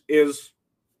news is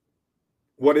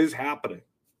what is happening.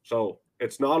 So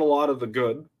it's not a lot of the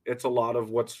good. It's a lot of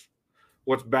what's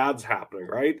bad's happening,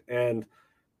 right? And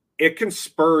it can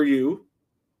spur you,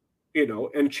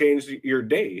 and change your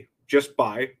day just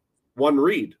by one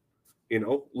read,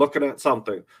 looking at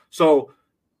something. So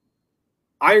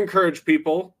I encourage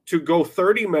people to go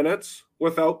 30 minutes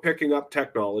without picking up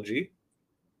technology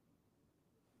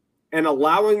and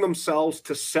allowing themselves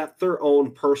to set their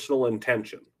own personal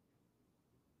intention.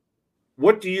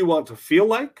 What do you want to feel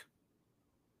like?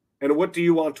 And what do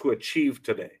you want to achieve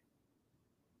today?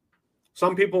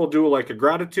 Some people will do like a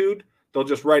gratitude. They'll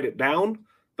just write it down.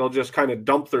 They'll just kind of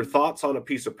dump their thoughts on a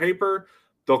piece of paper.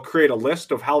 They'll create a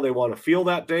list of how they want to feel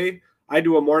that day. I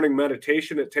do a morning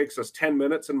meditation. It takes us 10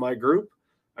 minutes in my group.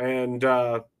 And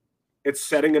it's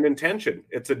setting an intention.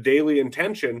 It's a daily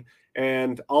intention.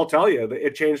 And I'll tell you that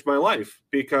it changed my life,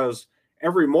 because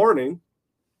every morning,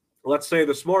 let's say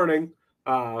this morning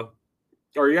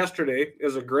or yesterday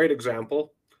is a great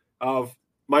example of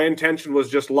my intention was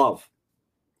just love.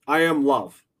 I am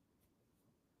love.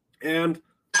 And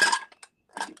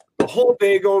the whole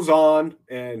day goes on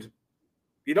and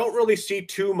you don't really see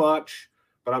too much,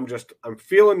 but I'm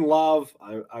feeling love.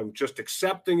 I'm just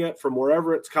accepting it from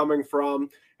wherever it's coming from.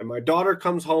 And my daughter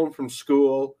comes home from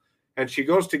school and she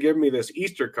goes to give me this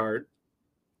Easter card.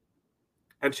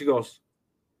 And she goes,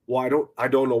 well, I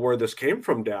don't know where this came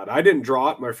from, Dad. I didn't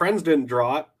draw it. My friends didn't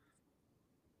draw it.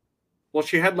 Well,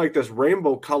 she had like this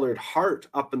rainbow colored heart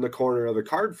up in the corner of the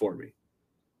card for me.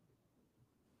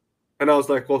 And I was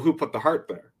like, well, who put the heart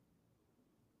there?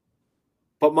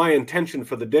 But my intention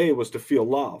for the day was to feel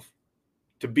love,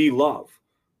 to be love.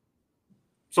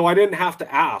 So I didn't have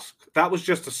to ask. That was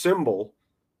just a symbol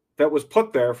that was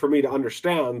put there for me to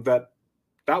understand that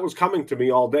that was coming to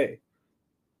me all day.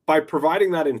 By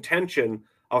providing that intention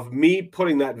of me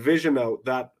putting that vision out,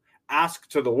 that ask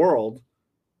to the world,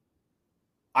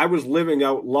 I was living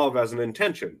out love as an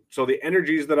intention. So the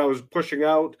energies that I was pushing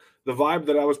out, the vibe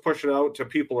that I was pushing out to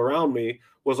people around me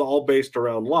was all based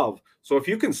around love. So if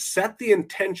you can set the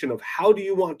intention of how do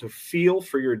you want to feel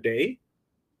for your day,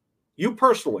 you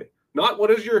personally, not what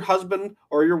does your husband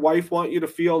or your wife want you to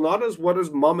feel, not as what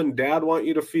does mom and dad want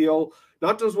you to feel,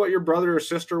 not does what your brother or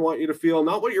sister want you to feel,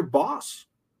 not what your boss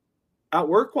at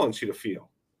work wants you to feel.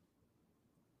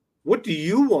 What do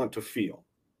you want to feel?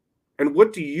 And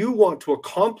what do you want to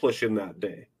accomplish in that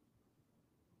day?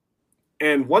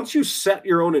 And once you set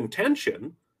your own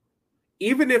intention,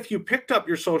 even if you picked up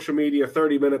your social media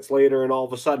 30 minutes later and all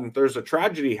of a sudden there's a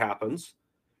tragedy happens,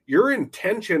 your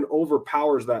intention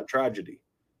overpowers that tragedy,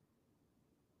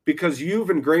 because you've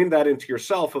ingrained that into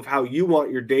yourself of how you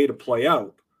want your day to play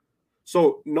out.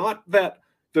 So not that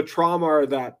the trauma or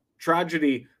that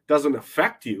tragedy doesn't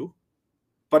affect you,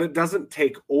 but it doesn't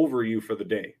take over you for the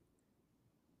day.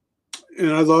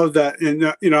 And I love that. And,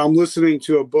 I'm listening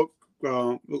to a book,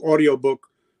 audio book.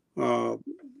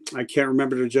 I can't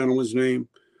remember the gentleman's name,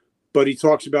 but he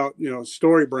talks about,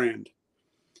 Story Brand.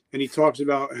 And he talks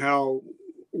about how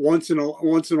once in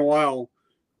a while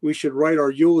we should write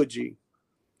our eulogy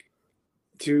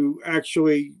to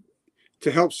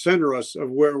help center us of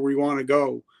where we want to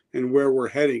go and where we're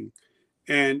heading.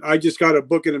 And I just got a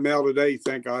book in the mail today,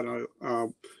 thank God,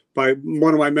 by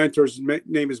one of my mentors.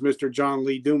 Name is Mr. John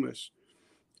Lee Dumas.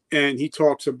 And he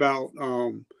talks about,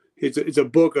 it's a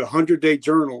book, 100-day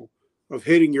journal of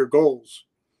hitting your goals.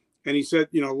 And he said,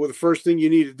 well, the first thing you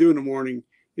need to do in the morning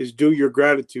is do your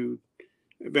gratitude.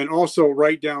 And also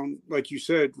write down, like you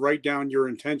said, write down your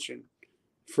intention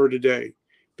for the day.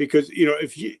 Because,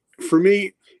 for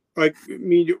me, like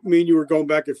me and you were going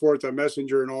back and forth on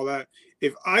Messenger and all that.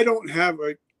 If I don't have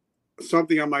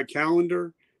something on my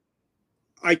calendar,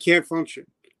 I can't function.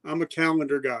 I'm a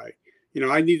calendar guy.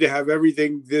 I need to have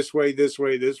everything this way, this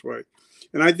way, this way.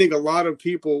 And I think a lot of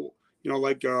people,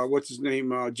 like what's his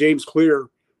name? James Clear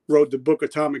wrote the book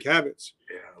Atomic Habits.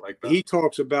 Yeah, I like that. He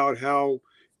talks about how,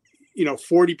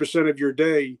 40% of your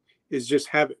day is just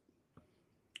habit.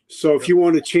 So if you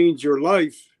want to change your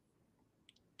life,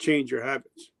 change your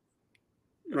habits.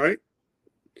 Right?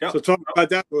 Yep. So talk about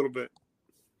that a little bit.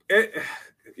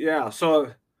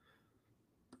 So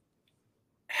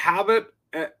habit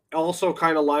also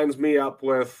kind of lines me up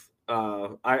with,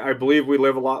 I believe we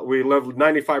live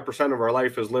 95% of our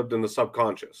life is lived in the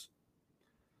subconscious.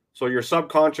 So your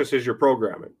subconscious is your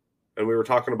programming. And we were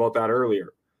talking about that earlier.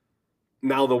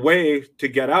 Now, the way to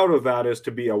get out of that is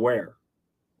to be aware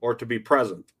or to be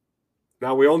present.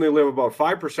 Now, we only live about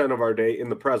 5% of our day in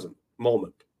the present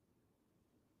moment.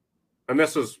 And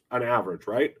this is an average,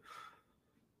 right?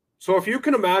 So if you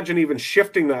can imagine even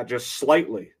shifting that just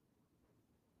slightly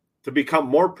to become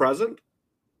more present,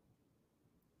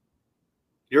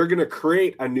 you're going to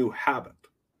create a new habit.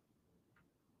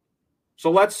 So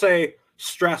let's say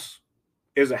stress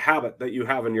is a habit that you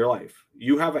have in your life.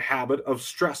 You have a habit of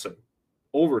stressing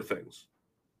over things.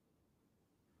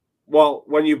 Well,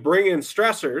 when you bring in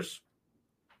stressors,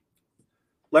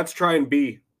 let's try and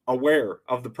be aware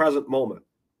of the present moment,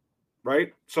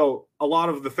 right? So a lot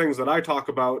of the things that I talk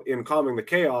about in Calming the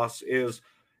Chaos is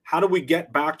how do we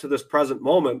get back to this present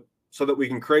moment so that we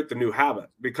can create the new habit?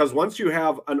 Because once you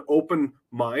have an open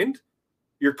mind,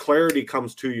 your clarity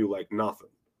comes to you like nothing.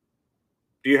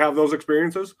 Do you have those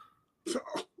experiences?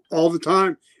 All the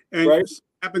time. And right? It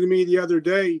happened to me the other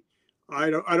day. I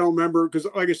don't remember, because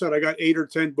like I said, I got 8 or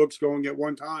 10 books going at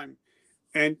one time.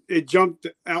 And it jumped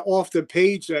off the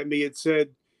page at me. It said,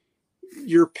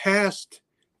 your past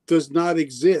does not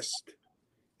exist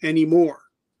anymore.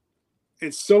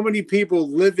 And so many people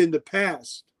live in the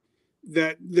past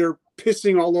that they're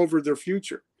pissing all over their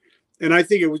future. And I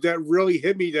think it was that really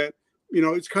hit me that,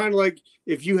 it's kind of like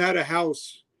if you had a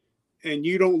house and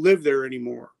you don't live there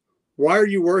anymore, why are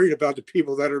you worried about the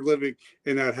people that are living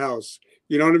in that house?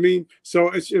 You know what I mean? So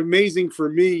it's amazing for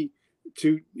me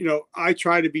to, I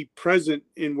try to be present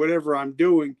in whatever I'm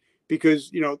doing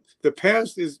because, the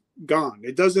past is gone.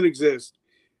 It doesn't exist.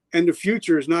 And the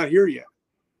future is not here yet.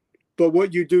 But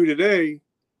what you do today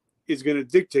is going to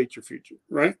dictate your future,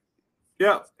 right?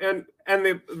 Yeah. And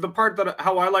the part that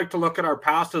how I like to look at our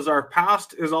past is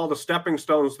all the stepping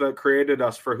stones that created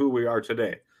us for who we are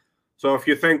today. So if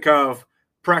you think of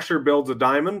pressure builds a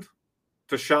diamond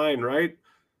to shine, right?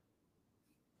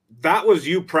 That was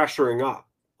you pressuring up.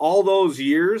 All those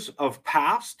years of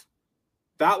past,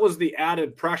 that was the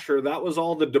added pressure. That was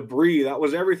all the debris. That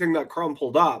was everything that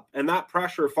crumpled up. And that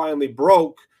pressure finally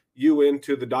broke you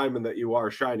into the diamond that you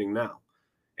are shining now.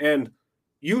 And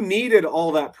you needed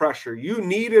all that pressure. You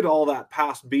needed all that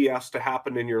past BS to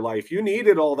happen in your life. You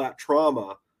needed all that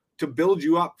trauma to build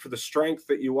you up for the strength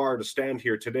that you are to stand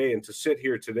here today and to sit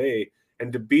here today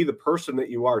and to be the person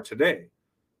that you are today.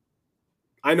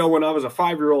 I know when I was a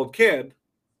 5-year-old kid,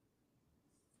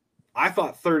 I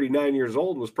thought 39 years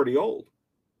old was pretty old.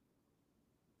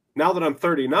 Now that I'm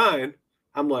 39,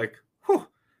 I'm like, whew,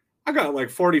 I got like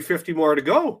 40, 50 more to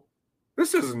go.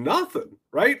 This is nothing,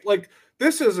 right? Like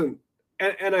this isn't,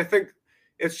 and I think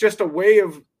it's just a way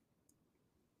of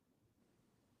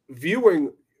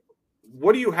viewing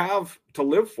what do you have to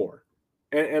live for?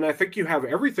 And I think you have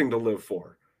everything to live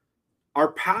for.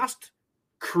 Our past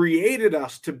created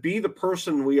us to be the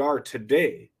person we are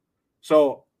today.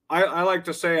 So I like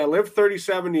to say I lived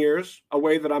 37 years a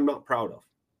way that I'm not proud of.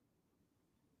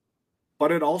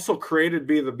 But it also created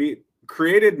me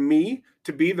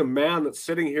to be the man that's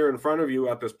sitting here in front of you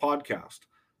at this podcast,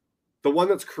 the one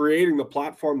that's creating the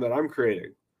platform that I'm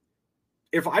creating.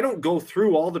 If I don't go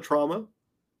through all the trauma,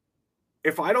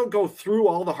 if I don't go through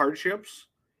all the hardships,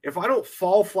 if I don't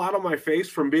fall flat on my face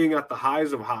from being at the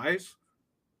highs of highs,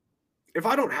 if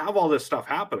I don't have all this stuff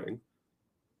happening,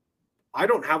 I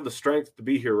don't have the strength to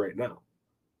be here right now.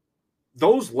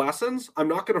 Those lessons, I'm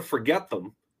not going to forget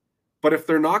them. But if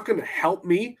they're not going to help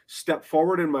me step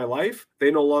forward in my life,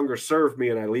 they no longer serve me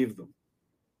and I leave them.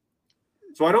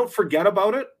 So I don't forget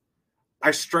about it.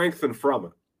 I strengthen from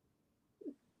it.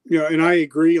 Yeah, and I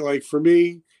agree. Like for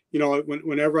me,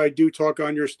 whenever I do talk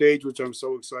on your stage, which I'm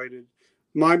so excited,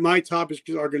 my topics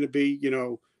are going to be,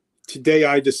 today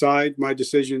I decide, my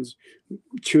decisions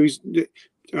choose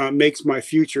makes my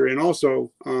future. And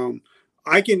also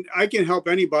I can help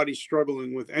anybody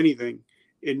struggling with anything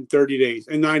in 30 days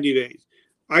and 90 days.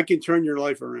 I can turn your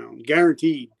life around,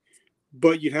 guaranteed.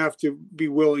 But you have to be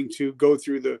willing to go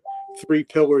through the 3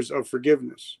 pillars of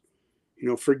forgiveness.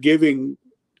 Forgiving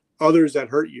others that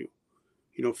hurt you.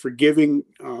 Forgiving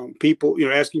people,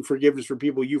 asking forgiveness for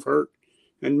people you've hurt.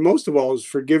 And most of all is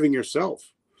forgiving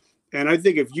yourself. And I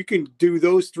think if you can do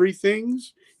those 3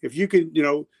 things, if you can,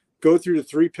 go through the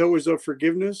 3 pillars of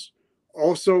forgiveness,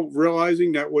 also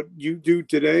realizing that what you do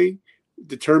today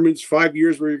determines 5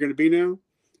 years where you're going to be now,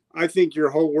 I think your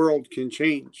whole world can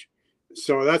change.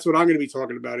 So that's what I'm going to be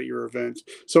talking about at your events.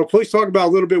 So please talk about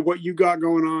a little bit what you got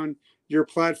going on, your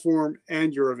platform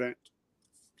and your event.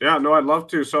 Yeah, no, I'd love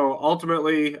to. So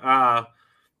ultimately,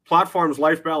 Platform's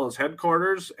Life Balance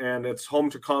headquarters, and it's home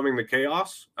to Calming the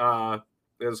Chaos,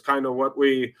 is kind of what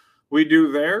we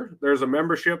do there. There's a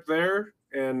membership there,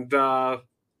 and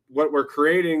what we're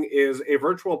creating is a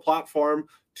virtual platform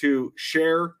to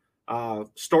share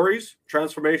stories,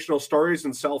 transformational stories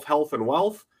in self-health and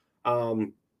wealth.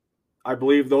 I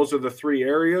believe those are the 3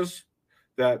 areas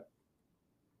that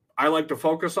I like to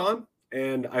focus on,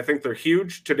 and I think they're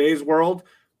huge. Today's world,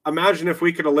 imagine if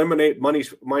we could eliminate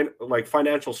like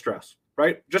financial stress,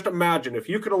 right? Just imagine if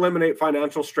you could eliminate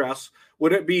financial stress,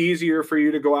 would it be easier for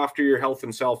you to go after your health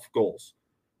and self goals,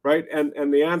 right?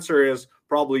 And the answer is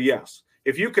probably yes.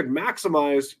 If you could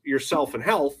maximize yourself and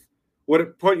health, would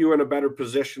it put you in a better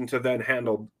position to then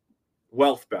handle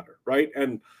wealth better, right?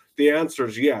 And the answer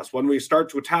is yes. When we start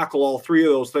to tackle all 3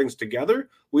 of those things together,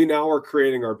 we now are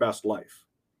creating our best life.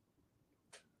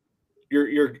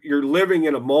 You're living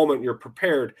in a moment, you're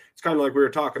prepared. It's kind of like we were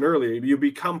talking earlier. You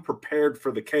become prepared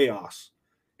for the chaos,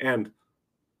 and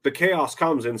the chaos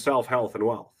comes in self-health and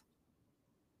wealth.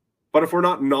 But if we're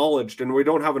not knowledged and we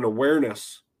don't have an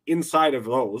awareness inside of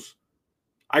those,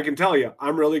 I can tell you,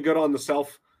 I'm really good on the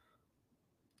self,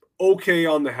 okay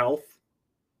on the health,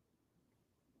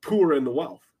 poor in the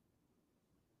wealth,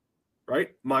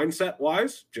 right? Mindset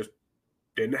wise, just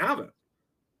didn't have it.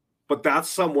 But that's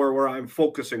somewhere where I'm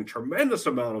focusing tremendous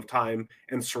amount of time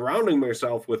and surrounding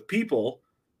myself with people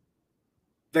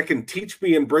that can teach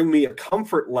me and bring me a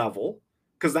comfort level,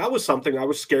 because that was something I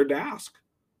was scared to ask.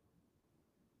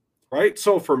 Right?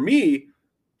 So for me,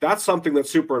 that's something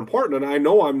that's super important. And I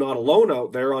know I'm not alone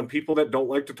out there on people that don't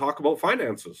like to talk about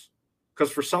finances,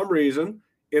 because for some reason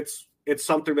it's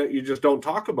something that you just don't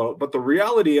talk about. But the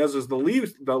reality is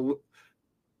the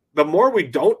more we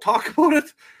don't talk about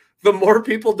it, the more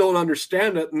people don't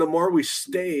understand it, and the more we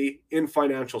stay in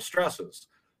financial stresses.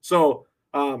 So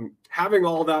having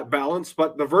all that balance,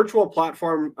 but the virtual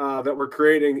platform that we're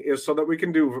creating is so that we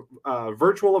can do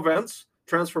virtual events,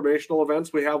 transformational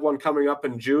events. We have one coming up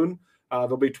in June.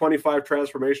 There'll be 25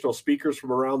 transformational speakers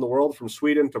from around the world, from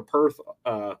Sweden to Perth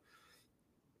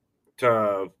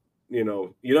to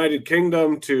United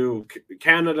Kingdom to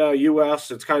Canada,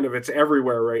 US. It's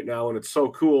everywhere right now, and it's so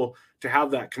cool to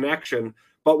have that connection.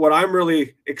 But what I'm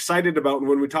really excited about, and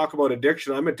when we talk about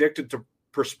addiction, I'm addicted to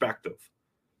perspective.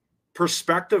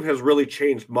 Perspective has really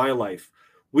changed my life.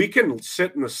 We can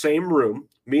sit in the same room,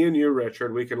 me and you,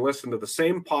 Richard, we can listen to the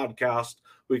same podcast,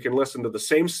 we can listen to the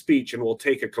same speech, and we'll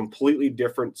take a completely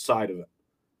different side of it.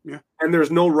 Yeah. And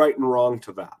there's no right and wrong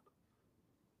to that.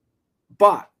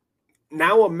 But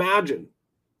now imagine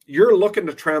you're looking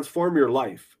to transform your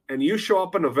life, and you show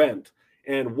up at an event,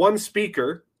 and one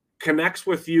speaker connects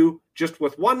with you just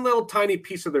with one little tiny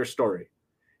piece of their story.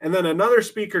 And then another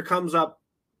speaker comes up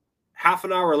half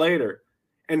an hour later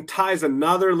and ties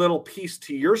another little piece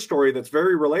to your story that's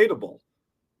very relatable.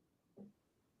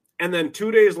 And then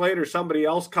 2 days later, somebody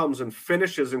else comes and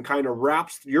finishes and kind of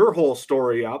wraps your whole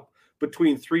story up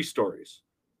between three stories.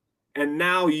 And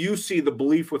now you see the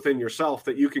belief within yourself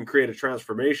that you can create a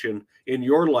transformation in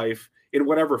your life in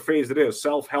whatever phase it is,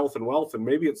 self, health, and wealth. And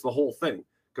maybe it's the whole thing.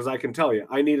 Because I can tell you,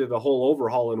 I needed a whole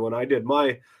overhaul. And when I did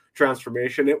my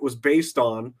transformation, it was based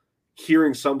on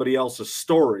hearing somebody else's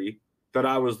story that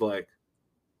I was like,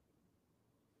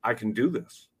 I can do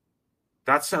this.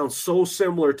 That sounds so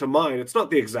similar to mine. It's not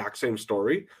the exact same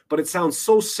story, but it sounds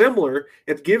so similar.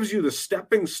 It gives you the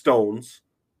stepping stones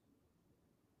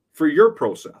for your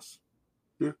process.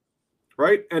 Yeah.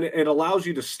 Right? And it allows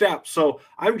you to step. So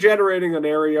I'm generating an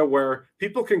area where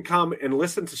people can come and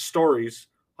listen to stories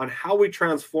on how we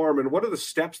transform and what are the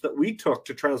steps that we took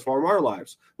to transform our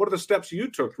lives. What are the steps you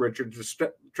took, Richard,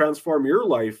 to transform your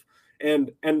life?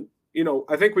 And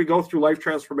I think we go through life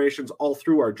transformations all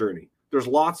through our journey. There's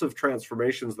lots of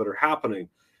transformations that are happening.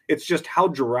 It's just how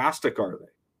drastic are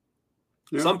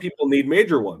they? Yeah. Some people need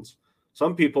major ones.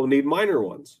 Some people need minor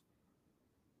ones.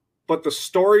 But the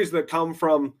stories that come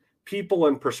from people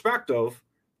and perspective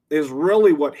is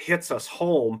really what hits us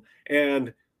home.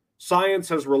 And science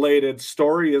has related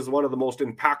story is one of the most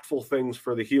impactful things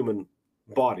for the human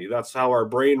body. That's how our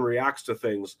brain reacts to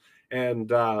things. And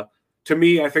to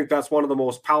me, I think that's one of the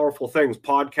most powerful things.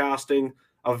 Podcasting,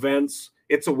 events,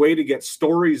 it's a way to get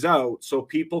stories out so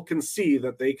people can see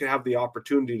that they can have the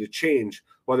opportunity to change,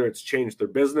 whether it's change their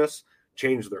business,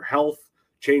 change their health,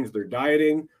 change their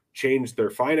dieting, change their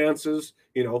finances,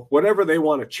 whatever they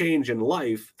want to change in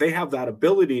life. They have that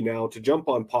ability now to jump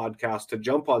on podcasts, to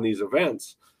jump on these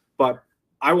events. But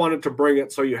I wanted to bring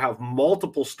it so you have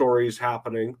multiple stories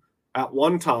happening at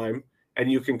one time, and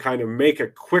you can kind of make a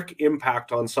quick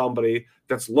impact on somebody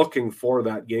that's looking for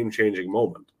that game-changing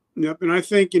moment. Yep. And I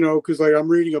think, because I'm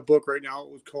reading a book right now.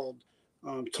 It was called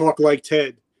Talk Like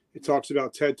TED. It talks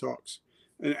about TED Talks.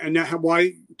 And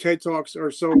why TED Talks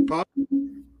are so popular,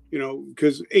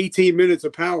 because 18 minutes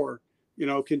of power,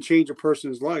 can change a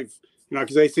person's life,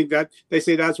 because they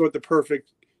say that's what the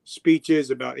perfect speech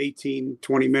is, about 18,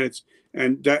 20 minutes.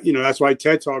 And that, that's why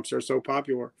TED Talks are so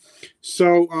popular.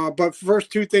 So, but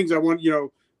first two things I want,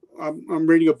 I'm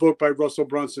reading a book by Russell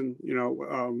Brunson,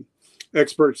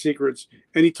 Expert Secrets.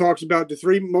 And he talks about the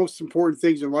three most important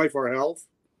things in life are health,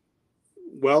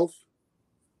 wealth,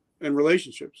 and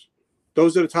relationships.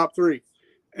 Those are the top three.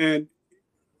 And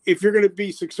if you're going to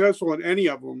be successful in any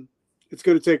of them, it's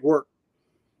going to take work.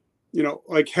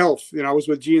 Like health, I was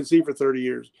with GNC for 30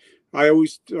 years. I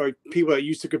always, people that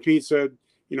used to compete said,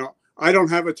 I don't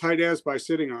have a tight ass by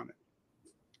sitting on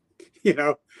it.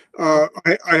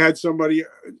 I had somebody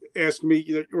ask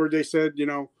me, or they said,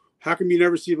 how come you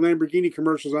never see Lamborghini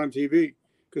commercials on TV?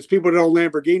 Because people that own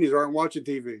Lamborghinis aren't watching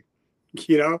TV,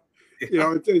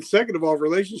 and second of all,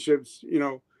 relationships,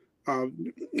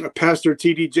 Pastor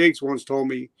T.D. Jakes once told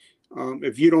me,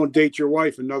 if you don't date your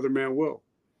wife, another man will.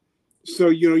 So,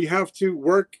 you have to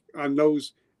work on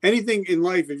those. Anything in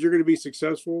life, if you're going to be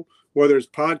successful, whether it's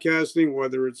podcasting,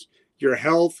 whether it's your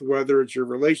health, whether it's your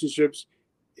relationships,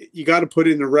 you got to put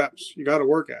in the reps. You got to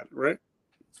work at it, right?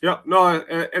 Yeah, no,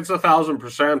 it's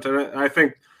 1,000%. And I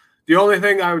think the only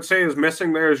thing I would say is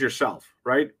missing there is yourself,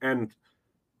 right? And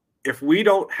if we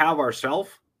don't have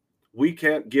ourselves, we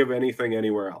can't give anything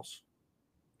anywhere else.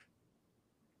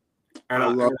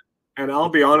 And I'll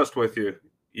be honest with you,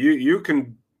 you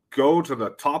can go to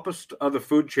the toppest of the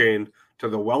food chain to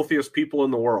the wealthiest people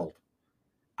in the world.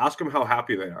 Ask them how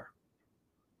happy they are.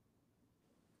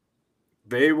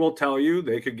 They will tell you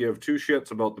they could give two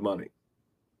shits about the money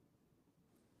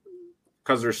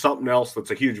because there's something else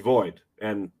that's a huge void.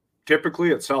 And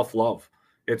typically it's self-love.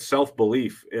 It's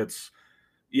self-belief. It's,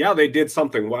 yeah, they did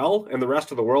something well and the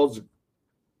rest of the world's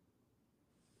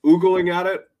oogling at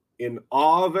it, in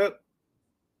awe of it,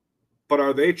 but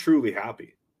are they truly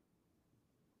happy?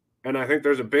 And I think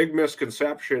there's a big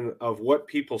misconception of what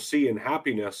people see in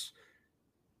happiness.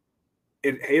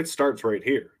 It starts right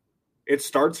here. It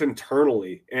starts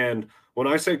internally. And when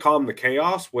I say calm the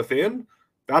chaos within,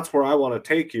 that's where I want to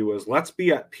take you is let's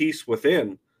be at peace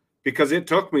within, because it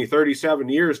took me 37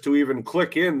 years to even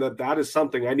click in that that is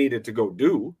something I needed to go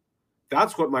do.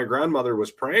 That's what my grandmother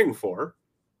was praying for.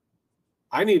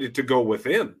 I needed to go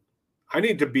within. I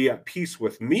need to be at peace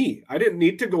with me. I didn't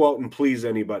need to go out and please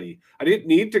anybody. I didn't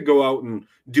need to go out and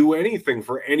do anything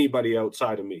for anybody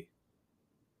outside of me.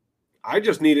 I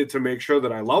just needed to make sure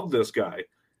that I loved this guy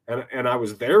and I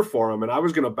was there for him and I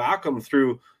was going to back him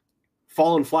through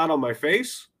falling flat on my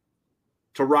face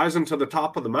to rising to the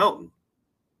top of the mountain.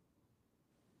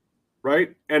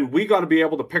 Right? And we got to be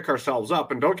able to pick ourselves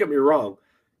up. And don't get me wrong,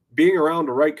 being around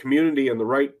the right community and the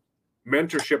right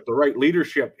mentorship, the right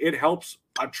leadership, it helps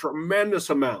a tremendous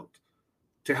amount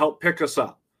to help pick us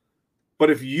up.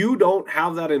 But if you don't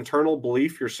have that internal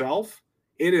belief yourself,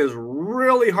 it is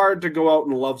really hard to go out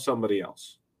and love somebody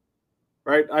else.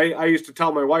 Right? I used to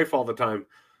tell my wife all the time,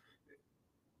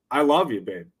 I love you,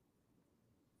 babe.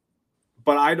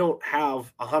 But I don't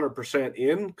have 100%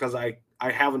 in because I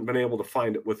haven't been able to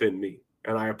find it within me.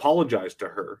 And I apologized to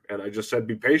her. And I just said,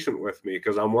 be patient with me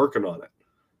because I'm working on it.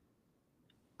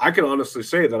 I can honestly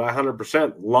say that I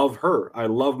 100% love her. I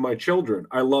love my children.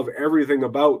 I love everything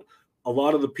about a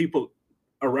lot of the people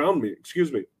around me,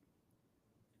 excuse me.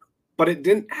 But it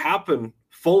didn't happen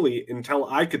fully until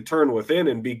I could turn within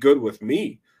and be good with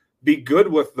me, be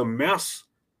good with the mess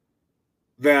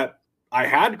that I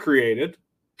had created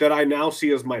that I now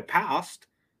see as my past.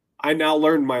 I now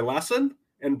learned my lesson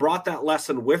and brought that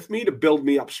lesson with me to build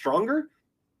me up stronger.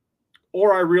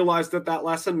 Or I realized that that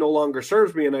lesson no longer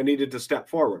serves me and I needed to step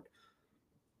forward.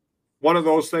 One of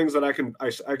those things that I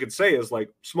could say is like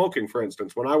smoking, for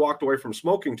instance. When I walked away from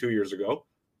smoking 2 years ago,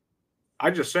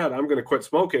 I just said, I'm going to quit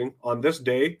smoking on this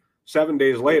day. 7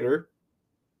 days later,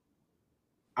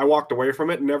 I walked away from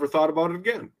it and never thought about it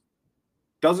again.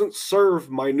 Doesn't serve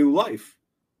my new life.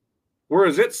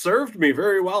 Whereas it served me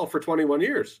very well for 21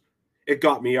 years. It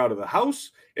got me out of the house.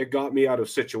 It got me out of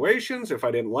situations. If I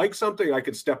didn't like something, I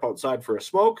could step outside for a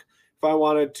smoke. If I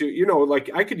wanted to, like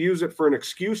I could use it for an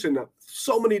excuse in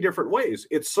so many different ways.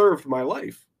 It served my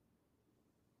life.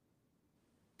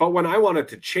 But when I wanted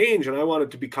to change and I wanted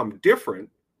to become different,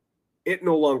 it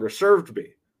no longer served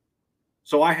me.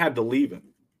 So I had to leave it.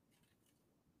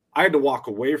 I had to walk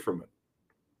away from it.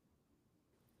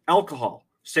 Alcohol,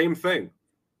 same thing.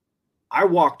 I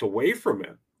walked away from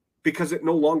it because it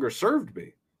no longer served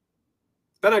me.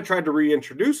 Then I tried to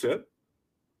reintroduce it.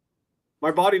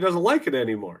 My body doesn't like it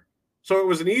anymore. So it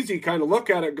was an easy kind of look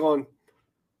at it going,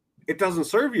 it doesn't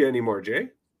serve you anymore, Jay.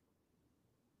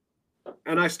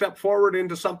 And I stepped forward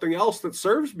into something else that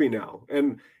serves me now.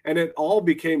 And it all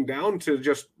became down to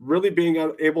just really being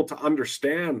able to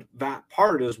understand that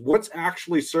part is what's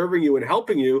actually serving you and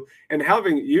helping you. And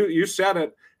having you said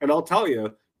it, and I'll tell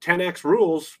you, 10X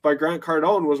Rules by Grant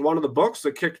Cardone was one of the books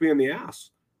that kicked me in the ass.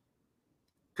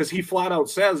 Because he flat out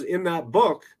says in that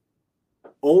book,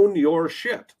 own your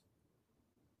shit.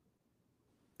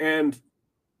 And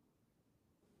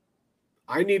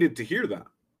I needed to hear that.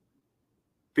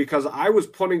 Because I was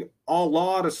putting a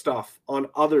lot of stuff on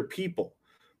other people.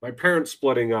 My parents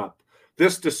splitting up,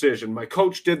 this decision, my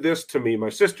coach did this to me, my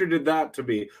sister did that to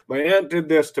me, my aunt did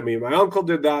this to me, my uncle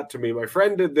did that to me, my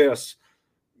friend did this.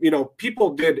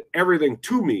 People did everything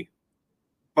to me,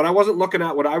 but I wasn't looking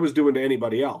at what I was doing to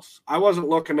anybody else. I wasn't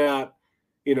looking at,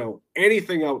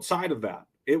 anything outside of that.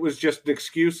 It was just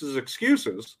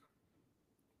excuses.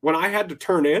 When I had to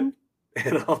turn in,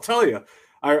 and I'll tell you,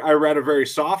 I read a very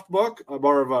soft book,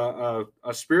 more of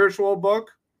a spiritual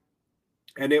book.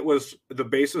 And it was the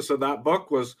basis of that book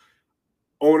was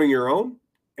owning your own.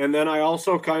 And then I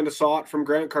also kind of saw it from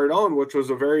Grant Cardone, which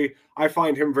was I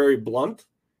find him very blunt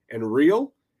and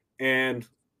real. And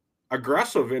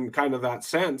aggressive in kind of that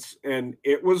sense. And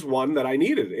it was one that I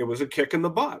needed. It was a kick in the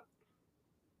butt.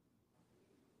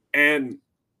 And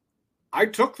I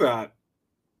took that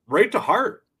right to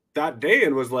heart that day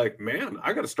and was like, man,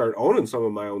 I got to start owning some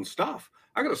of my own stuff.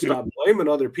 I got to stop blaming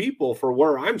other people for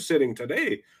where I'm sitting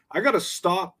today. I got to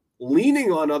stop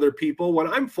leaning on other people when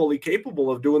I'm fully capable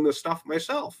of doing this stuff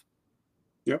myself.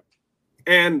 Yep.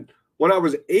 And when I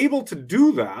was able to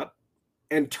do that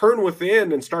and turn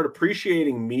within and start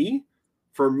appreciating me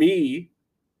for me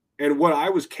and what I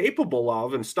was capable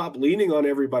of and stop leaning on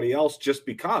everybody else just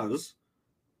because,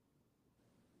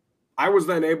 I was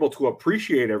then able to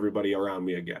appreciate everybody around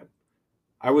me again.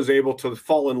 I was able to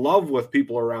fall in love with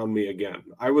people around me again.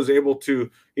 I was able to,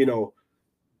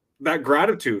 that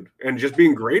gratitude and just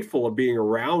being grateful of being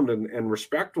around and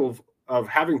respectful of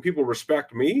having people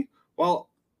respect me. Well,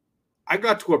 I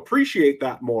got to appreciate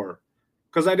that more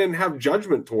because I didn't have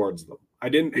judgment towards them. I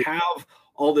didn't have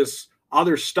all this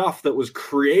other stuff that was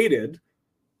created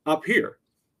up here.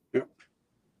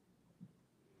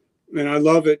 And I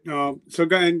love it. So,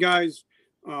 guys,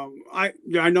 I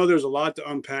know there's a lot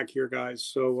to unpack here, guys.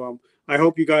 So I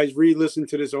hope you guys re-listen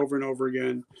to this over and over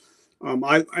again.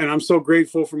 I'm so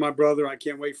grateful for my brother. I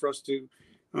can't wait for us to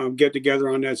get together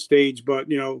on that stage. But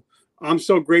I'm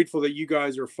so grateful that you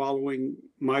guys are following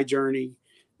my journey,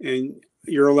 and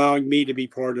you're allowing me to be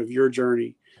part of your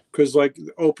journey. Because, like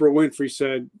Oprah Winfrey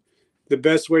said, the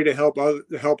best way to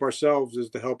help ourselves is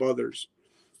to help others.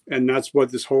 And that's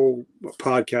what this whole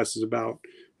podcast is about.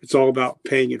 It's all about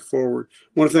paying it forward.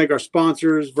 I want to thank our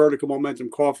sponsors, Vertical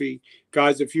Momentum Coffee.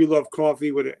 Guys, if you love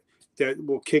coffee that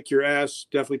will kick your ass,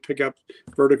 definitely pick up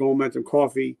Vertical Momentum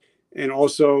Coffee. And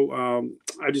also,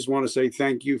 I just want to say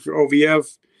thank you for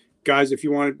OVF. Guys, if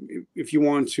you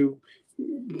want to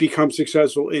become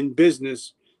successful in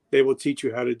business, they will teach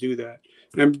you how to do that.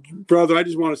 And brother, I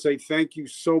just want to say thank you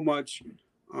so much.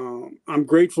 I'm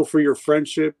grateful for your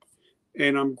friendship.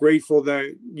 And I'm grateful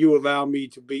that you allow me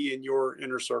to be in your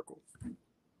inner circle.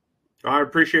 I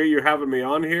appreciate you having me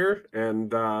on here,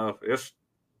 and it's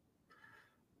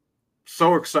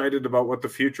so excited about what the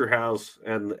future has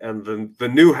and the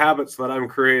new habits that I'm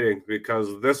creating,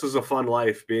 because this is a fun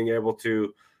life, being able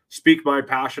to speak my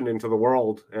passion into the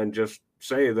world and just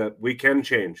say that we can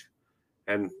change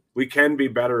and we can be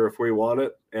better if we want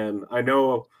it. And I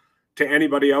know, to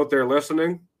anybody out there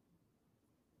listening,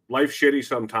 life's shitty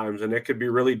sometimes, and it can be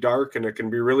really dark and it can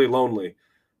be really lonely.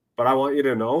 But I want you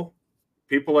to know,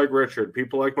 people like Richard,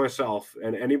 people like myself,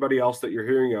 and anybody else that you're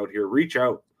hearing out here, reach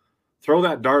out, throw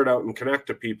that dart out and connect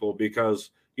to people,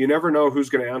 because you never know who's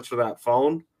going to answer that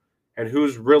phone and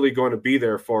who's really going to be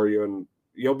there for you. And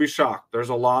you'll be shocked. There's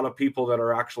a lot of people that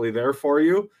are actually there for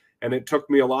you. And it took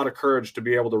me a lot of courage to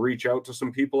be able to reach out to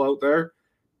some people out there.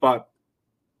 But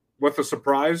with a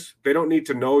surprise, they don't need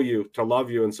to know you to love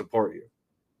you and support you.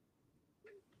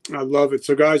 I love it.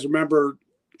 So, guys, remember,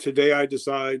 today I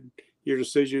decide. Your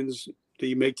decisions that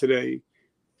you make today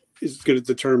is going to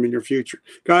determine your future.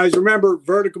 Guys, remember,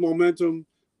 vertical momentum,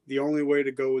 the only way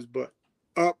to go is but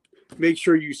up. Make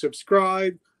sure you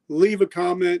subscribe, leave a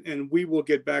comment, and we will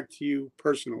get back to you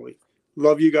personally.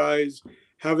 Love you guys.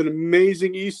 Have an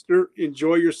amazing Easter.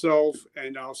 Enjoy yourself,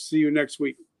 and I'll see you next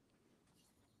week.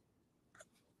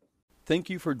 Thank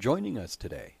you for joining us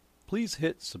today. Please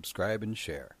hit subscribe and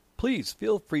share. Please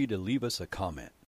feel free to leave us a comment.